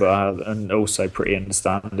annoying, but and also pretty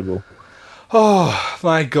understandable. Oh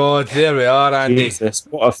my God, there we are, Andy. Jesus,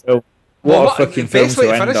 what a film! What a fucking film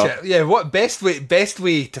to end on. Yeah, what best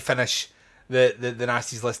way to finish the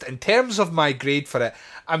Nasties list. In terms of my grade for it,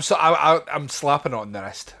 I'm slapping it on the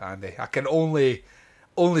wrist, Andy. I can only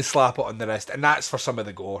slap it on the wrist, and that's for some of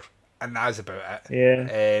the gore, and that's about it.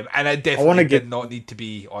 Yeah. And it definitely did not need to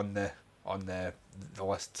be on the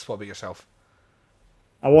list. What about yourself?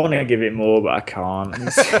 I want to give it more, but I can't.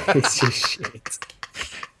 It's just shit.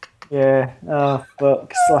 Yeah, oh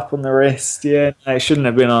fuck, slap on the wrist. Yeah, no, it shouldn't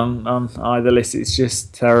have been on either list. It's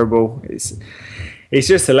just terrible. It's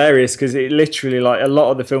just hilarious because it literally, like, a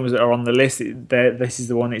lot of the films that are on the list, this is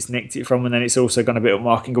the one it's nicked it from, and then it's also gone a bit of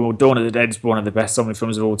marking. Well, Dawn of the Dead is one of the best zombie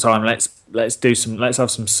films of all time. Let's have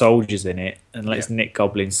some soldiers in it, and let's nick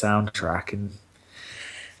Goblin's soundtrack.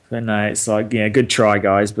 But no, it's like, yeah, good try,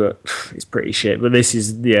 guys, but it's pretty shit. But this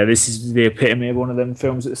is the epitome of one of them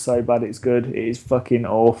films that's so bad it's good. It is fucking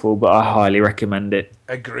awful, but I highly recommend it.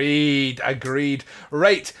 Agreed.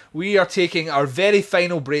 Right, we are taking our very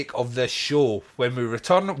final break of this show. When we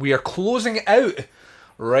return, we are closing it out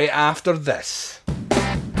right after this.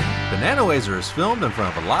 Banana Laser is filmed in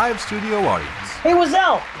front of a live studio audience. Hey,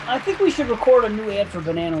 Wazell, I think we should record a new ad for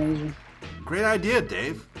Banana Laser. Great idea,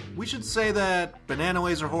 Dave. We should say that Banana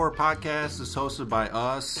Laser Horror Podcast is hosted by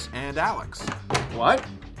us and Alex. What?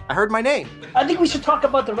 I heard my name. I think we should talk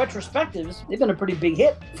about the retrospectives. They've been a pretty big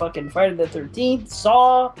hit. Fucking Friday the 13th,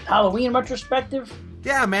 Saw, Halloween retrospective.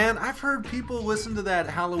 Yeah, man, I've heard people listen to that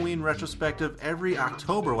Halloween retrospective every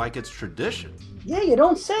October like it's tradition. Yeah, you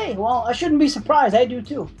don't say. Well, I shouldn't be surprised. I do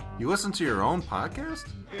too. You listen to your own podcast?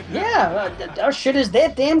 Yeah, our shit is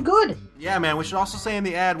that damn good. Yeah, man, we should also say in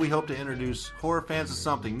the ad we hope to introduce horror fans to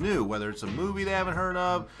something new, whether it's a movie they haven't heard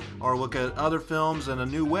of, or look at other films in a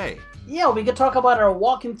new way. Yeah, we could talk about our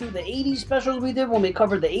walking through the 80s specials we did when we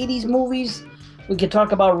covered the 80s movies. We could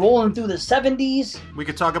talk about rolling through the 70s. We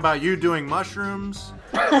could talk about you doing mushrooms.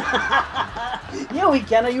 Yeah, we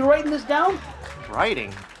can. Are you writing this down?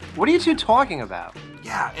 Writing? What are you two talking about?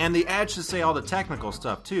 Yeah, and the ad should say all the technical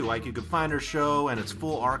stuff too, like you can find our show and its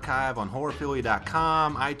full archive on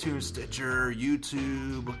horrorphilia.com, iTunes, Stitcher,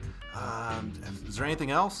 YouTube. Is there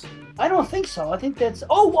anything else? I don't think so. I think that's...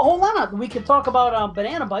 Oh, well, hold on. We could talk about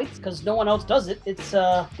Banana Bites, because no one else does it. It's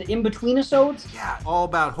the in-between-episodes. Yeah, all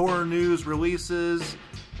about horror news, releases,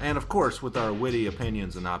 and of course with our witty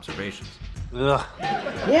opinions and observations. Ugh.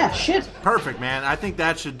 Yeah, shit. Perfect, man. I think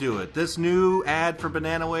that should do it. This new ad for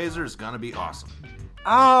Banana Laser is gonna be awesome.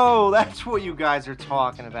 Oh, that's what you guys are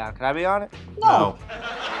talking about. Can I be on it? No.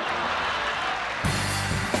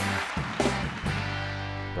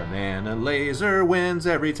 Banana Laser wins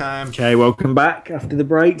every time. Okay, welcome back after the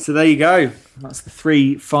break. So there you go. That's the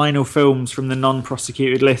 3 final films from the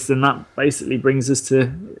non-prosecuted list, and that basically brings us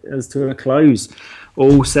to a close.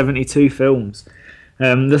 All 72 films.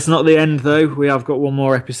 That's not the end, though. We have got one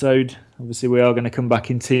more episode. Obviously, we are going to come back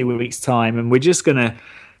in 2 weeks' time, and we're just gonna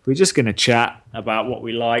chat about what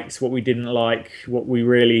we liked, what we didn't like, what we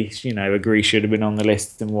really, agree should have been on the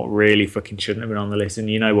list, and what really fucking shouldn't have been on the list. And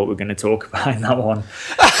you know what we're going to talk about in that one.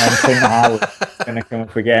 Clint Howard's going to come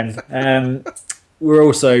up again.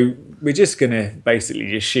 We're just going to basically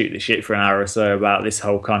just shoot the shit for an hour or so about this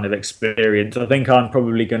whole kind of experience. I think I'm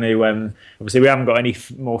probably going to, obviously we haven't got any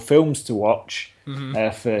more films to watch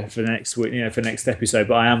for next week, for next episode,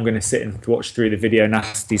 but I am going to sit and watch through the Video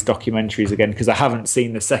Nasties documentaries again, because I haven't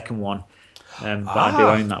seen the second one, but I do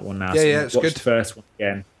own that one now. Yeah, so it's watch good. The first one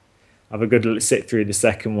again. Have a good sit through the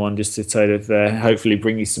second one just to sort of hopefully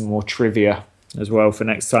bring you some more trivia as well for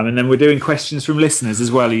next time. And then we're doing questions from listeners as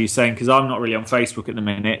well, are you saying? Because I'm not really on Facebook at the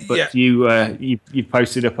minute, but you've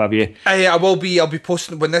posted up, have you? I will be. I'll be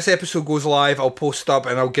posting when this episode goes live. I'll post up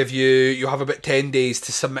and I'll give you'll have about 10 days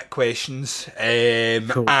to submit questions.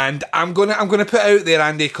 Cool. And I'm gonna put out there,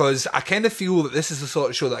 Andy, because I kind of feel that this is the sort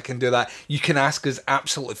of show that can do that. You can ask us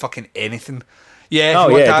absolutely fucking anything. Yeah, if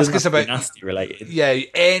you want to ask us about nasty related. Yeah,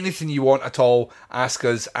 anything you want at all, ask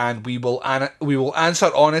us, and we will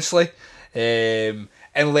answer honestly.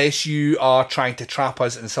 Unless you are trying to trap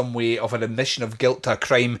us in some way of an admission of guilt to a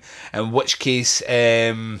crime, in which case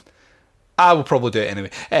I will probably do it anyway.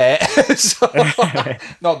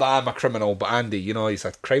 Not that I'm a criminal, but Andy, he's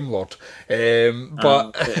a crime lord. But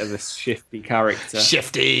a bit of this shifty character.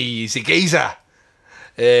 Shifty, he's a geezer.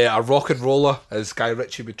 A rock and roller, as Guy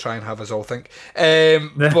Ritchie would try and have us all think.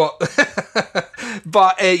 But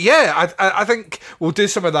I think we'll do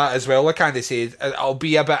some of that as well. Like Andy said, it'll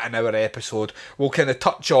be about an hour episode. We'll kind of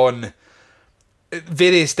touch on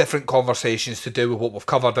various different conversations to do with what we've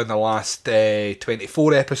covered in the last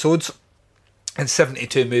 24 episodes and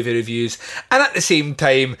 72 movie reviews, and at the same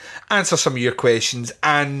time answer some of your questions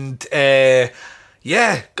and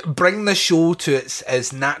bring the show to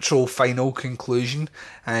its natural final conclusion.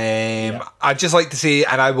 I'd just like to say,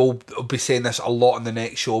 and I will be saying this a lot in the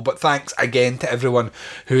next show, but thanks again to everyone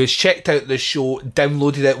who has checked out this show,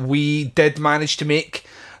 downloaded it. We did manage to make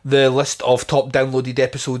the list of top downloaded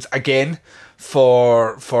episodes again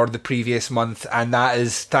for the previous month, and that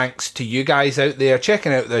is thanks to you guys out there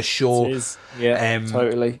checking out this show.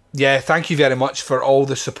 Totally. Yeah, thank you very much for all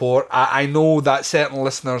the support. I know that certain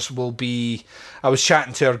listeners will be... I was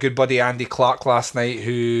chatting to our good buddy Andy Clark last night,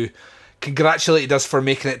 who congratulated us for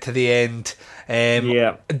making it to the end.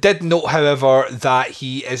 Did note, however, that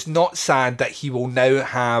he is not sad that he will now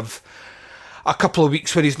have a couple of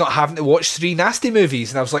weeks where he's not having to watch 3 nasty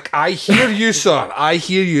movies. And I was like, I hear you, sir. I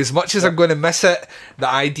hear you. As much as I'm going to miss it, the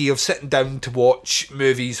idea of sitting down to watch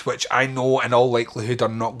movies, which I know in all likelihood are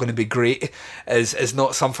not going to be great, is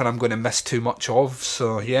not something I'm going to miss too much of.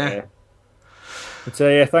 So, yeah. But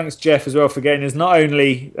thanks, Jeff, as well, for getting us not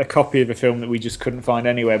only a copy of a film that we just couldn't find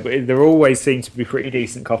anywhere, but there always seem to be pretty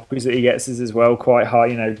decent copies that he gets us as well, quite high,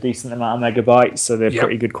 decent amount of megabytes, so they're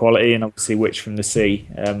pretty good quality. And obviously Witch from the Sea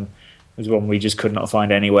was one we just could not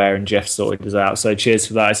find anywhere, and Jeff sorted us out. So cheers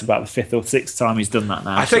for that. It's about the 5th or 6th time he's done that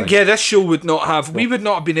now. I think, this show we would not have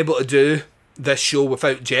been able to do this show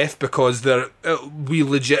without Jeff, because we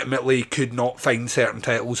legitimately could not find certain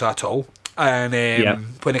titles at all. And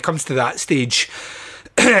when it comes to that stage,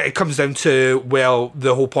 it comes down to,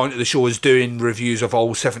 the whole point of the show is doing reviews of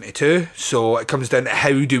all 72. So it comes down to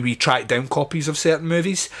how do we track down copies of certain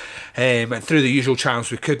movies. And through the usual channels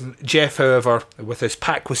we couldn't. Jeff, however, with his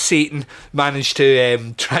pact with Satan, managed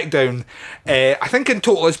to track down, I think in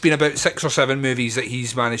total it's been about 6 or 7 movies that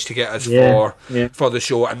he's managed to get us for the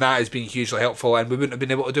show. And that has been hugely helpful, and we wouldn't have been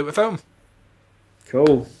able to do it without him.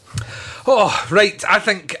 Cool. Oh, right. I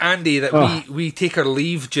think, Andy, that we take our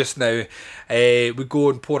leave just now. We go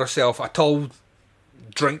and pour ourselves a tall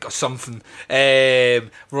drink or something.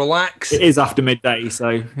 Relax. It is after midday,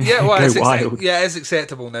 so it is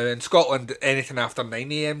acceptable now. In Scotland, anything after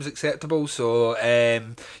 9 a.m. is acceptable. So I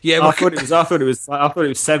thought it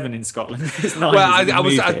was 7 in Scotland. It's 9.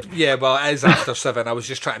 It is after 7. I was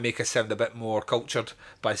just trying to make us sound a bit more cultured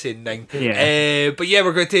by saying 9. We're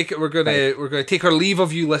going to take our leave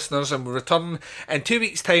of you listeners, and we'll return in 2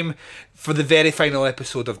 weeks' time for the very final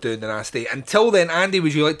episode of Doing the Nasty. Until then, Andy,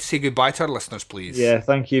 would you like to say goodbye to our listeners, please? Yeah,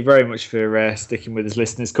 thank you very much for sticking with us,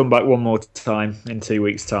 listeners. Come back one more time in 2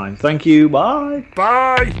 weeks' time. Thank you. Bye.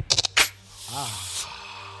 Bye.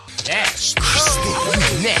 Nasty.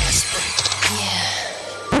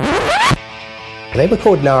 They were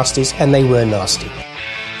called nasties, and they were nasty.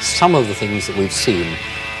 Some of the things that we've seen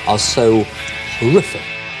are so horrific.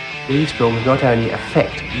 These films not only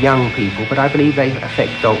affect young people, but I believe they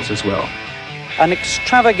affect adults as well. An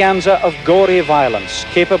extravaganza of gory violence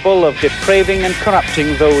capable of depraving and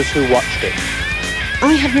corrupting those who watched it.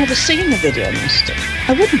 I have never seen the video, mister.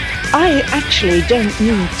 I wouldn't. I actually don't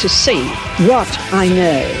need to see what I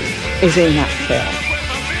know is in that film.